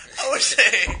scout, I would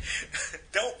say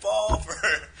don't fall for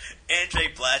Andre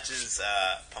Blatch's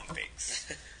pump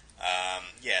fakes.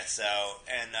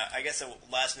 I guess the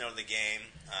last note of the game,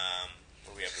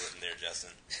 what do we have written there,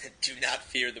 Justin? Do not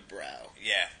fear the brow.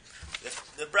 Yeah.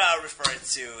 The brow referring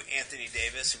to Anthony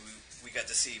Davis, who we got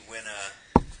to see win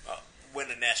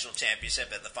a national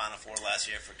championship at the Final Four last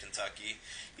year for Kentucky.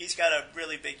 He's got a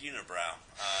really big unibrow.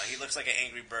 He looks like an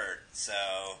angry bird. So,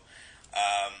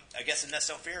 I guess the Nets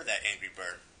don't fear that angry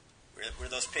bird. We're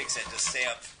those pigs that just stay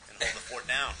up and hold the fort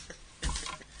down.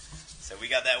 So we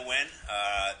got that win.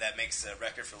 That makes the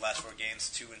record for the last 4 games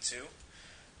 2-2.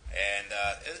 And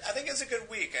I think it's a good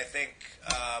week. I think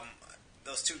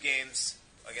those 2 games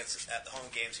at the home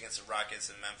games against the Rockets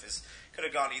and Memphis could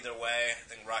have gone either way. I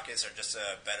think Rockets are just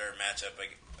a better matchup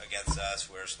against us.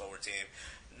 We're a slower team.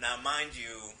 Now, mind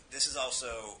you, this is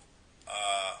also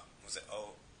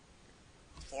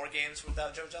 4 games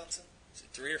without Joe Johnson? Is it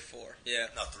 3 or 4? Yeah.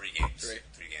 No, 3 games. 3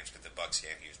 games because the Bucks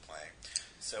game he was playing.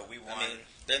 So we won.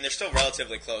 Then they're still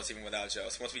relatively close even without Joe.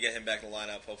 So once we get him back in the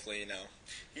lineup, hopefully,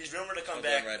 he's rumored to come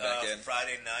back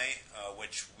Friday night,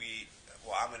 which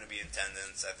I'm going to be in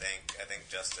attendance. I think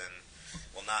Justin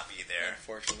will not be there.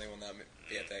 Unfortunately, will not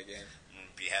be at that game.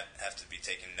 Have to be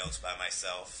taking notes by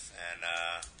myself, and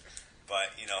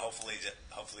but hopefully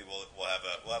we'll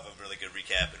have a really good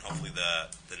recap, and hopefully the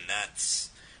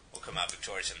Nets will come out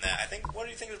victorious in that. I think. What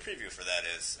do you think the preview for that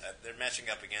is? They're matching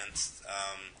up against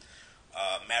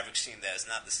Mavericks team that is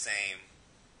not the same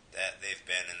that they've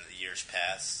been in the years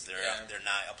past. They're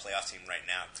not a playoff team right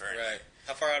now currently. Right.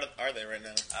 How far out are they right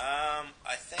now?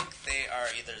 I think they are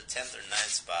either the 10th or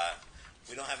 9th spot.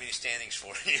 We don't have any standings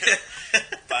for you.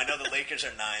 But I know the Lakers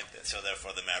are 9th, so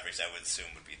therefore the Mavericks, I would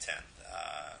assume, would be 10th.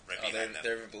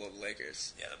 They're below the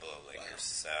Lakers. Yeah, they're below the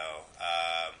Lakers. Wow. So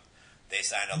they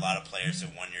signed a lot of players to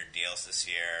 1-year deals this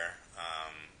year.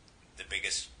 The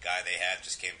biggest guy they had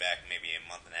just came back maybe a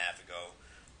month and a half ago,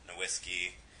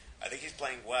 Nowitzki. I think he's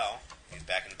playing well. He's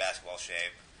back in basketball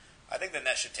shape. I think the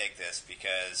Nets should take this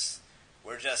because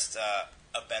we're just I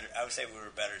would say we're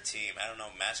a better team. I don't know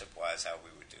matchup-wise how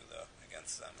we would do, though, against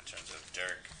against them in terms of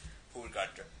Dirk. Who would got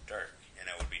Dirk? And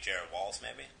it would be Jared Walls,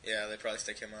 maybe. Yeah, they'd probably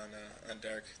stick him on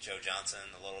Dirk. Joe Johnson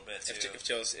a little bit too.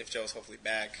 If Joe's hopefully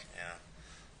back. Yeah.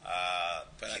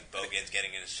 Keith Bogan's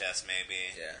getting in his chest, maybe.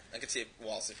 Yeah, I could see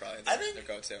Walls is probably their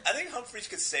go-to. I think Humphries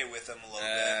could stay with him a little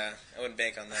bit. I wouldn't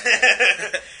bank on that.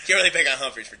 Can't really bank on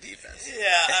Humphries for defense.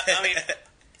 Yeah, I mean,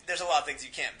 there's a lot of things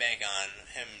you can't bank on.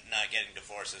 Him not getting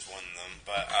divorced is one of them,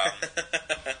 but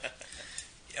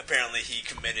apparently he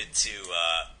committed to.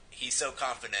 He's so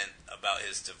confident about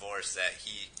his divorce that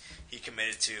he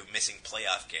committed to missing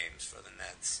playoff games for the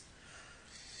Nets.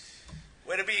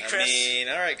 Way to be, Chris. I mean,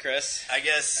 all right, Chris. I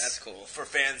guess that's cool. For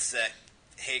fans that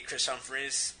hate Chris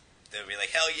Humphries, they'll be like,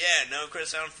 hell yeah, no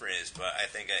Chris Humphries. But I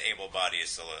think an able body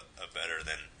is still a better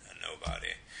than a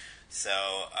nobody. So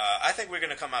I think we're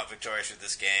going to come out victorious with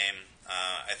this game.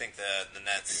 I think the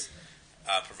Nets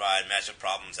provide matchup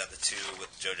problems at the 2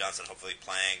 with Joe Johnson hopefully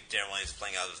playing. Darren Williams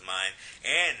playing out of his mind.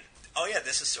 And,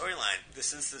 this is storyline.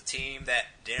 This is the team that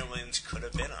Darren Williams could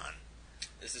have been on.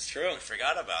 This is true. We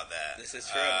forgot about that. This is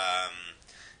true.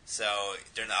 So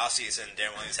during the offseason,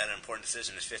 Darren Williams had an important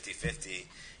decision. It's 50-50.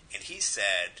 And he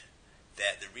said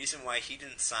that the reason why he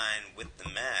didn't sign with the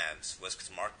Mavs was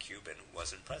because Mark Cuban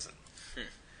wasn't present.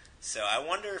 So I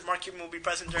wonder if Mark Cuban will be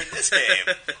present during this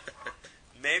game.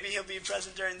 Maybe he'll be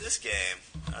present during this game.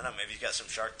 I don't know. Maybe he's got some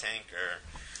Shark Tank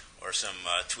or some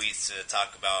tweets to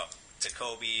talk about to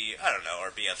Kobe. I don't know.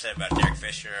 Or be upset about Derek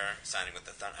Fisher signing with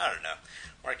the Thunder. I don't know.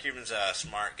 Mark Cuban's a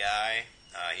smart guy.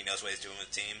 He knows what he's doing with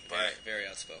the team. But very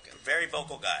outspoken. Very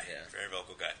vocal guy. Yeah. Very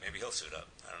vocal guy. Maybe he'll suit up.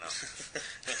 I don't know.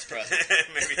 That's surprising.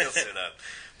 Maybe he'll suit up.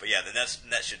 But yeah, the Nets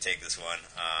should take this one.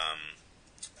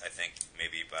 I think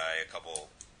maybe by a couple,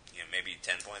 maybe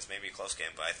 10 points, maybe a close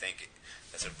game. But I think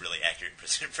that's a really accurate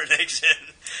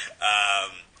prediction.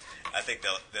 I think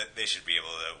they should be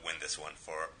able to win this one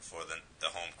for the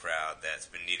home crowd that's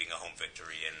been needing a home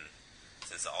victory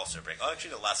since the All-Star break. Oh,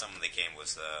 actually, the last time they came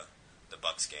was the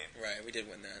Bucks game. Right, we did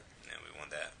win that. Yeah, we won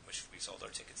that, which we sold our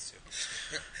tickets to.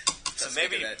 So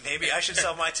maybe I should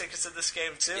sell my tickets to this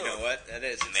game too. You know what? That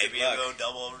is. Maybe I'll go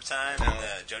double overtime. No.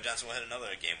 And Joe Johnson will hit another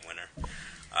game winner.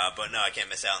 But no, I can't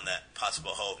miss out on that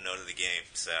possible hope no to the game.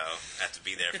 So I have to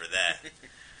be there for that.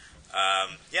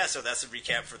 So that's a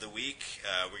recap for the week.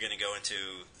 We're going to go into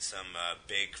some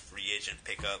big free agent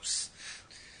pickups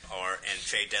and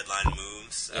trade deadline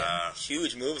moves. Yeah,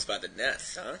 huge moves by the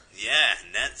Nets, huh? Yeah,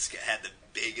 Nets had the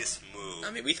biggest move.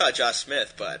 I mean, we thought Josh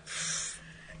Smith, but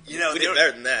we did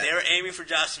better than that. They were aiming for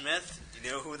Josh Smith.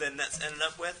 You know who the Nets ended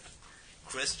up with?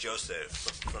 Chris Joseph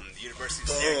from the University of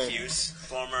Syracuse.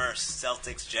 Former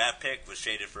Celtics draft pick, was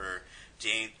traded for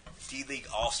D-League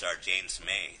All-Star James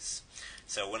Mays.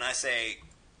 So when I say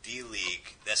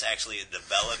D-League, that's actually a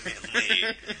development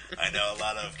league. I know a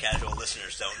lot of casual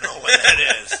listeners don't know what that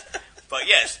is. But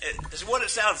yes, it's what it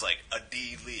sounds like, a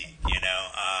D-League,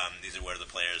 These are where the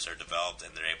players are developed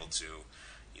and they're able to,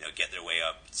 get their way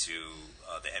up to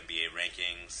the NBA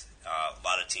rankings. A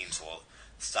lot of teams will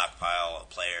stockpile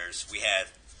players. We had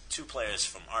 2 players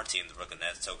from our team, the Brooklyn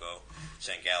Nets, Togo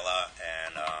Shangala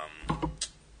and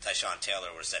Tyshawn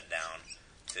Taylor, were sent down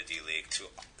to D-League to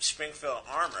Springfield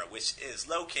Armor, which is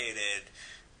located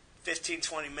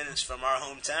 15-20 minutes from our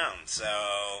hometown. So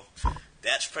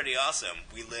that's pretty awesome.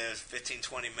 We live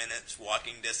 15-20 minutes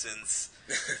walking distance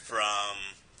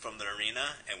from the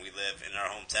arena, and we live in our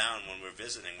hometown. When we're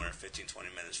visiting, we're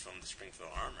 15-20 minutes from the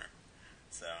Springfield Armor.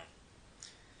 So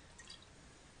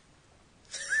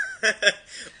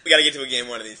we got to get to a game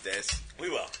one of these days. We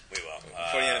will.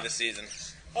 Before the end of the season.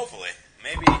 Hopefully.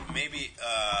 Maybe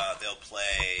they'll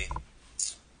play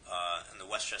in the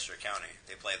Westchester County.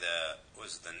 They play the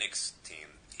Knicks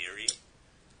team, Erie.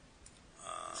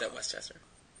 Is that Westchester?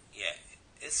 Yeah,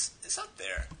 it's up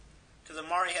there. Because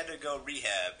Amari had to go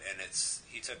rehab, and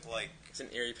he took It's in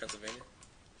Erie, Pennsylvania.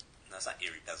 No, it's not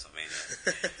Erie, Pennsylvania.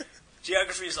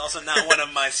 Geography is also not one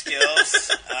of my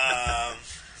skills.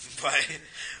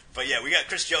 But yeah, we got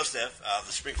Chris Joseph,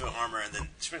 the Springfield Armor, and the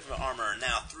Springfield Armor are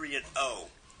now 3-0.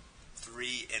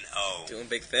 3-0. Doing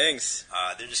big things.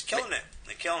 They're just killing it.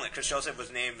 They're killing it. Chris Joseph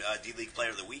was named D-League Player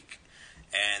of the Week,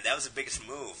 and that was the biggest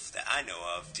move that I know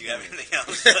of. Do you have anything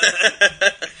else?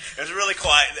 It was really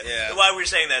quiet. Yeah. Why we're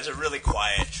saying that, it's a really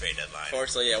quiet trade deadline.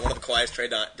 Unfortunately, yeah, one of the quietest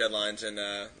trade deadlines in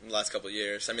the last couple of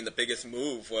years. I mean, the biggest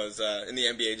move was in the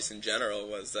NBA just in general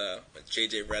was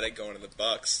J.J. Redick going to the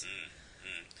Bucks.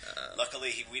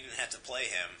 Luckily, we didn't have to play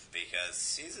him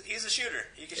because he's a shooter.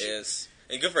 He can shoot. He is.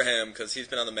 And good for him, because he's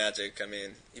been on the Magic. I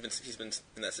mean, he's been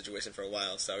in that situation for a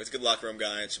while, so he's a good locker room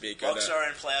guy, and should be a good... Bucks are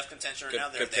in playoff contention right now.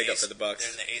 Good pickup for the Bucks.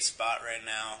 They're in the 8th spot right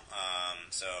now,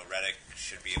 so Redick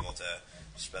should be able to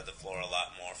spread the floor a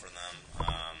lot more for them.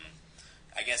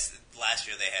 I guess last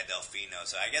year they had Delfino,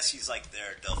 so I guess he's like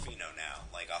their Delfino now,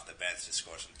 like off the bench to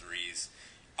score some threes,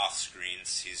 off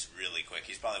screens. He's really quick.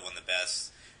 He's probably one of the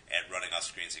best at running off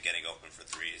screens and getting open for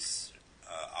threes.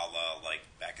 A la, like,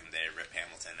 back in the day, Rip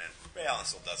Hamilton, and Ray Allen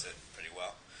still does it pretty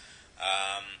well.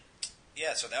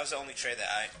 Yeah, so that was the only trade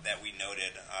that we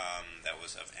noted that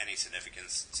was of any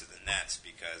significance to the Nets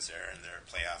because they're in their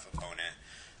playoff opponent.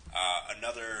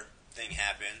 Another thing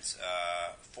happens.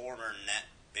 Former Net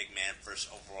big man,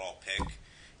 first overall pick,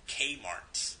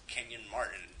 Kenyon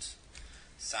Martin,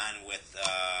 signed with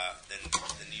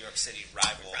the New York City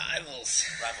rival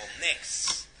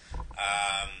Knicks.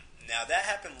 Now, that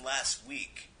happened last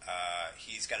week.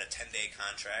 He's got a 10-day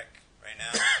contract right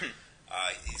now.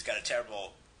 He's got a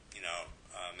terrible,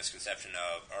 misconception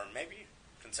of, or maybe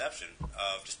conception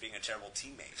of just being a terrible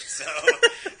teammate. So,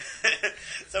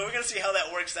 so we're going to see how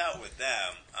that works out with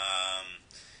them.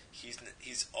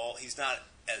 He's not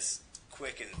as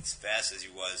quick and as fast as he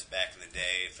was back in the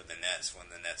day for the Nets when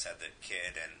the Nets had the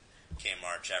kid and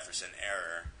Kmart Jefferson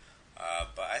error.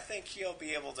 But I think he'll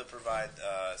be able to provide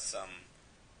some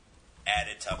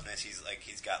added toughness.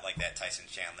 He's got like that Tyson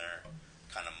Chandler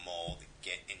kind of mold,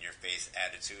 get in your face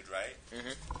attitude, right?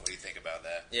 Mm-hmm. What do you think about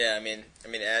that? Yeah, I mean,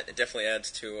 it definitely adds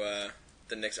to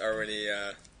the Knicks' already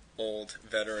old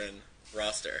veteran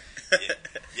roster.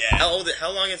 Yeah.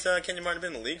 How long has Kenyon Martin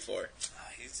been in the league for?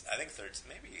 I think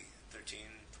maybe 13,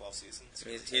 12 seasons.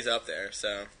 He's up there,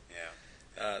 so.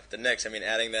 Yeah. The Knicks,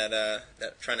 adding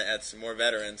that trying to add some more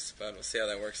veterans, but we'll see how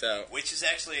that works out. Which is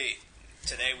actually,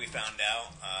 today we found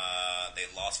out they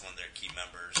lost one of their key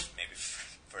members, maybe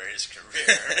for his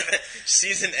career.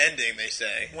 Season ending, they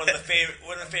say. One of the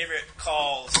favorite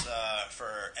calls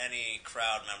for any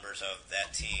crowd members of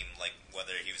that team, like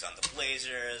whether he was on the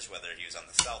Blazers, whether he was on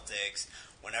the Celtics.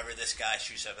 Whenever this guy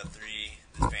shoots up a three,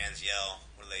 the fans yell.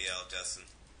 What do they yell, Justin?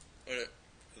 What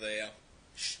do they yell?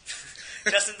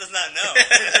 Justin does not know,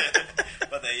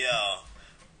 but they yell.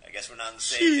 I guess we're not in the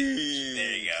same.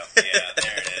 There you go. Yeah,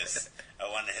 there it is. I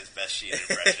wanted his best Sheet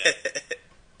impression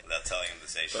without telling him to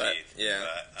say Sheet. Yeah,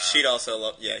 Sheet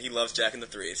also he loves jacking the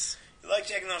threes. He likes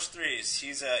jacking those threes.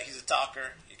 He's a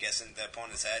talker. You guess in the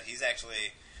opponent's head. He's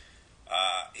actually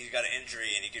he's got an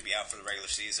injury and he could be out for the regular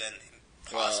season.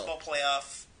 Possible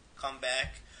playoff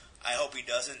comeback. I hope he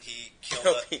doesn't.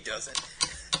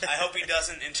 I hope he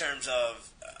doesn't in terms of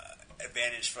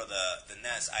advantage for the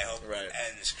Nets. I hope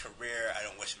in his career, I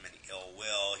don't wish him any ill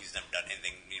will. He's never done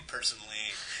anything to me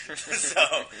personally.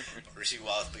 So, Rasheed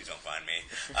Wallace, please don't find me.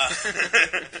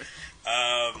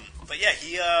 But yeah,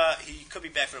 he could be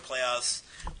back for the playoffs,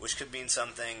 which could mean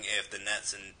something if the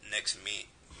Nets and Knicks meet.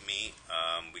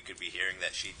 We could be hearing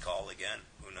that Sheet call again.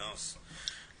 Who knows?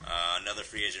 Another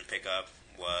free agent pickup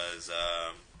was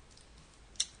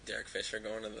Derek Fisher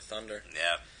going to the Thunder.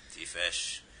 Yeah,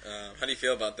 D-Fish. How do you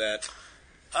feel about that?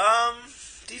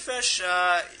 D-Fish,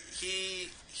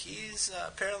 he's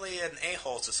apparently an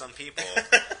a-hole to some people.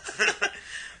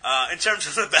 In terms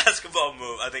of the basketball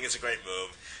move, I think it's a great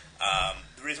move.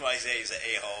 The reason why I say he's an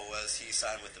a-hole was he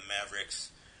signed with the Mavericks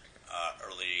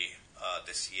early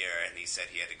this year, and he said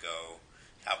he had to go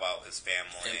help out his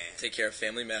family. Take care of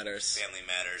family matters. Family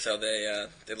matters. So they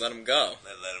let him go.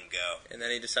 They let him go. And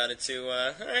then he decided to,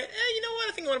 all right, you know what?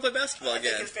 I think I want to play basketball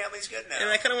again. I think his family's good now.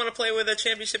 And I kind of want to play with a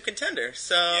championship contender.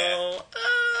 So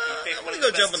I'm going to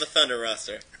go jump on the Thunder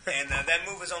roster. And that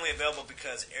move was only available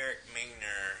because Eric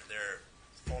Mingner, their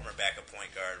former backup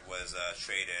point guard, was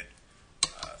traded.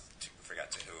 Forgot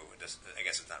to who. I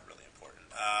guess it's not really important.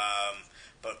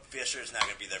 But Fisher is not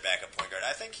going to be their backup point guard.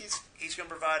 I think he's going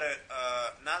to provide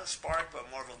not a spark, but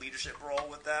more of a leadership role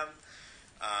with them.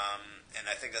 And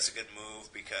I think that's a good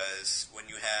move because when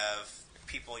you have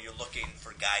people you're looking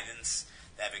for guidance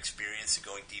that have experience in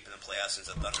going deep in the playoffs, since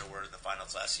the Thunder were in the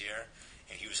finals last year,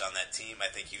 and he was on that team, I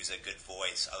think he was a good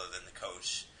voice other than the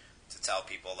coach to tell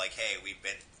people like, hey, we've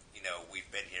been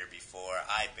here before.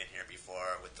 I've been here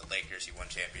before with the Lakers. He won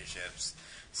championships.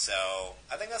 So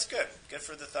I think that's good. Good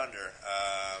for the Thunder.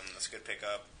 That's a good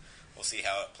pickup. We'll see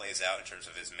how it plays out in terms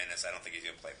of his minutes. I don't think he's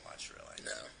going to play much, really.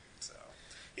 No. So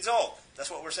he's old. That's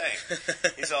what we're saying.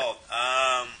 He's old.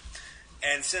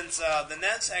 And since the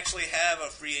Nets actually have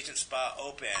a free agent spot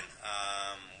open,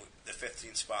 the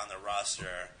 15th spot on the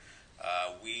roster,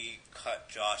 we cut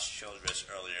Josh Childress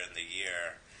earlier in the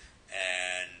year,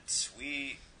 and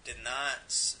we did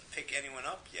not pick anyone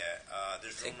up yet.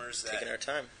 There's rumors that taking our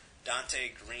time.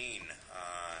 Dante Green,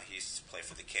 he used to play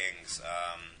for the Kings.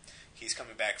 He's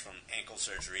coming back from ankle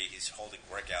surgery. He's holding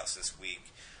workouts this week.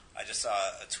 I just saw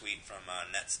a tweet from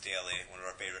Nets Daily, one of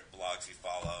our favorite blogs we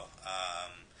follow,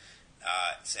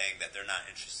 saying that they're not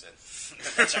interested.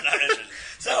 The Nets are not interested.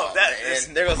 So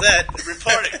there goes that.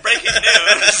 Reporting, breaking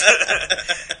news.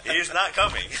 He's not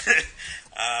coming.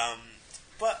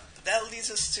 But that leads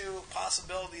us to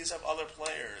possibilities of other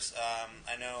players.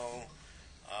 I know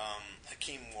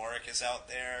Hakeem Warwick is out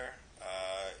there.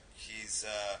 He's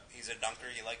a dunker.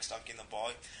 He likes dunking the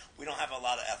ball. We don't have a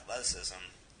lot of athleticism.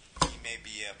 He may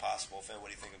be a possible fit. What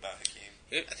do you think about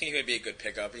Hakeem? I think he would be a good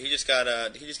pickup. He just got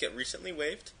did he just get recently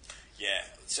waived? Yeah.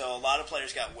 So a lot of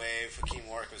players got waived. Hakeem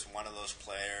Warwick was one of those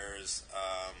players.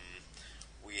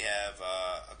 We have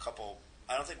a couple.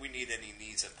 I don't think we need any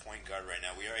needs at point guard right now.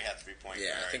 We already have 3-point guards.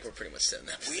 Yeah, I think we're pretty much set in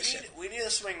that position. We need a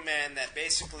swing man that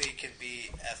basically can be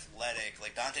athletic.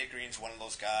 Like Dante Green's one of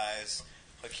those guys.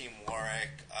 Hakeem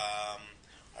Warwick.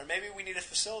 Or maybe we need a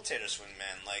facilitator swing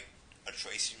man like a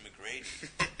Tracy McGrady.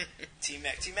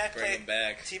 T-Mac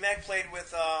played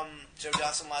with Joe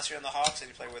Johnson last year on the Hawks, and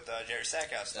he played with Jerry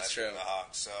Stackhouse last year on the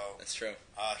Hawks. So that's true.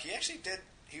 He actually did.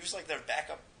 He was like their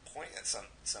backup point at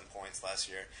some points last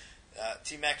year.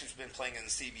 T-Mac has been playing in the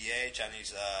CBA,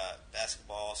 Chinese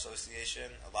Basketball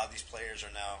Association. A lot of these players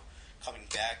are now coming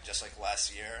back, just like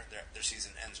last year. Their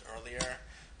season ends earlier.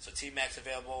 So T-Mac's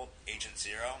available, Agent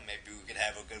Zero. Maybe we could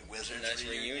have a good Wizards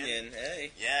reunion.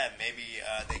 Hey. Yeah, maybe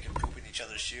they can poop in each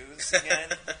other's shoes again.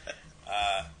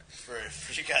 For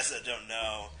you guys that don't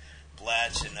know,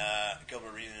 Blatch and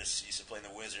Gilbert Arenas used to play in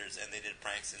the Wizards, and they did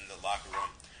pranks in the locker room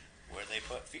where they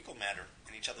put fecal matter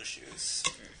in each other's shoes.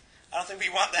 I don't think we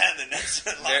want that in the Nets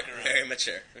locker room. Very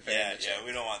mature. Yeah,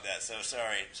 we don't want that. So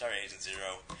sorry, Agent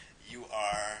Zero. You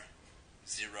are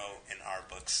zero in our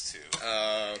books too.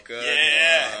 Oh, good.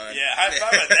 Yeah. High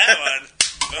five on that one.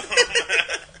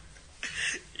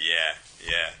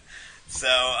 Yeah. So,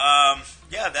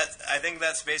 I think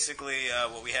that's basically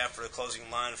what we have for the closing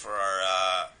line for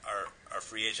our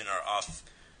free agent, our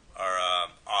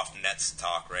off Nets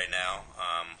talk right now.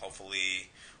 Hopefully,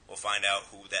 we'll find out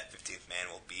who that 15th man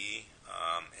will be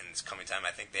in this coming time.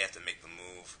 I think they have to make the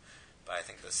move by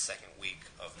the second week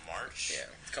of March. Yeah,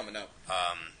 it's coming up.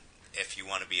 If you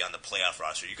want to be on the playoff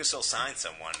roster, you can still sign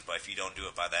someone, but if you don't do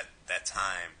it by that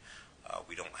time,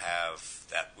 we won't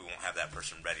have that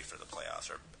person ready for the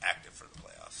playoffs or active for the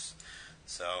playoffs.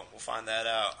 So we'll find that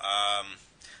out.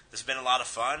 This has been a lot of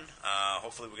fun.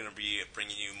 Hopefully, we're going to be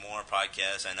bringing you more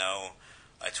podcasts. I know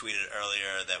I tweeted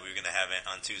earlier that we were going to have it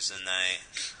on Tuesday night.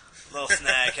 A little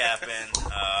snag happened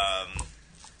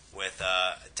with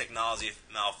technology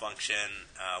malfunction.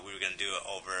 We were going to do it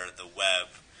over the web.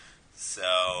 So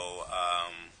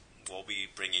we'll be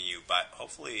bringing you,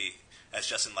 hopefully, as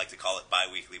Justin liked to call it,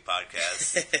 bi-weekly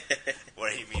podcasts, where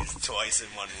he means twice in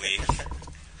 1 week.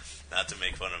 Not to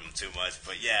make fun of him too much,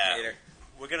 but yeah, Later.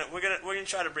 we're gonna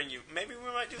try to bring you. Maybe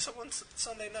we might do something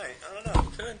Sunday night. I don't know.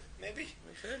 We could. Maybe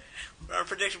We could. We're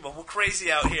unpredictable. We're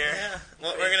crazy out here. Yeah.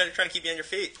 Well, we're gonna try to keep you on your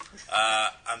feet.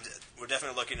 We're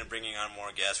definitely looking at bringing on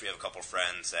more guests. We have a couple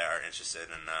friends that are interested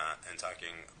in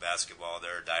talking basketball.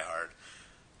 They're diehard,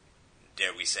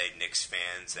 dare we say, Knicks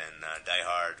fans, and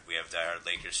diehard. We have diehard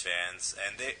Lakers fans,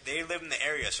 and they live in the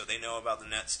area, so they know about the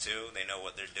Nets too. They know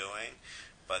what they're doing,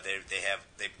 but they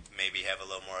maybe have a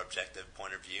little more objective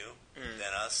point of view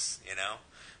than us,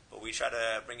 But we try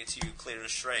to bring it to you clear and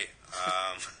straight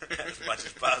as much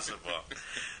as possible.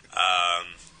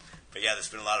 But yeah, this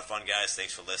has been a lot of fun, guys.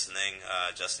 Thanks for listening.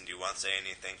 Justin, do you want to say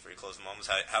anything for your closing moments?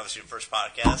 How was your first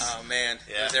podcast? Oh man,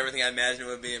 It was everything I imagined it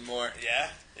would be and more. Yeah.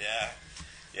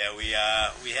 We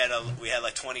had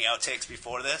like 20 outtakes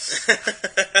before this.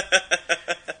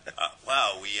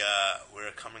 Wow,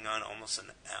 we're coming on almost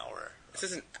an hour. This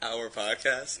is an hour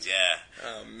podcast? Yeah.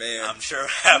 Oh man. I'm sure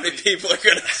how many people are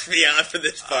going to be on for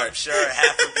this part? I'm sure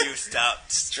half of you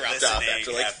stopped Dropped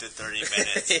listening off after 30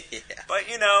 minutes. Yeah. But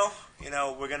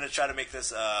we're going to try to make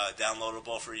this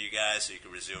downloadable for you guys so you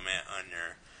can resume it on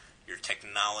your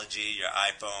technology, your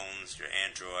iPhones, your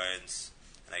Androids,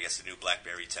 and I guess the new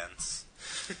BlackBerry 10s.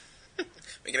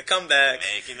 Making a comeback.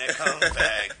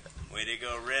 Way to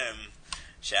go, Rim.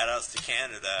 Shout-outs to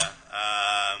Canada.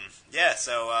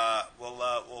 So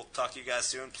we'll talk to you guys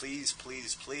soon. Please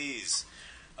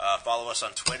follow us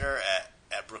on Twitter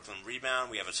at Brooklyn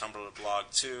Rebound. We have a Tumblr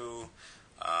blog, too.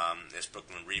 It's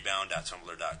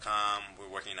brooklynrebound.tumblr.com. We're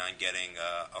working on getting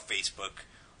a Facebook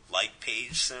like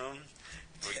page soon.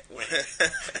 We're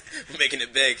making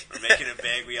it big.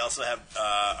 We also have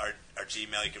our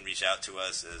Gmail. You can reach out to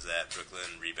us is at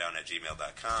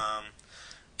brooklynrebound@gmail.com.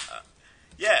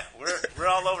 Yeah, we're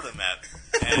all over the map.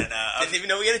 And didn't even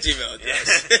know we had a Gmail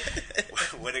address.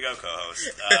 Yeah. Way to go,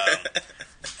 co-host.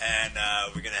 And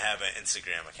we're gonna have an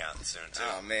Instagram account soon too.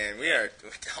 Oh man, we are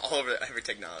all over every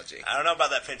technology. I don't know about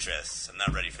that Pinterest. I'm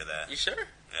not ready for that. You sure?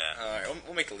 Yeah. All right,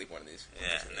 we'll make a leap one of these.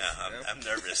 I'm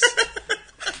nervous.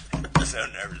 I'm so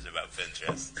nervous about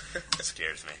Pinterest. It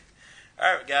scares me.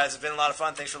 All right, guys, it's been a lot of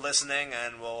fun. Thanks for listening,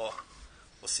 and we'll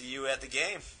see you at the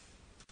game.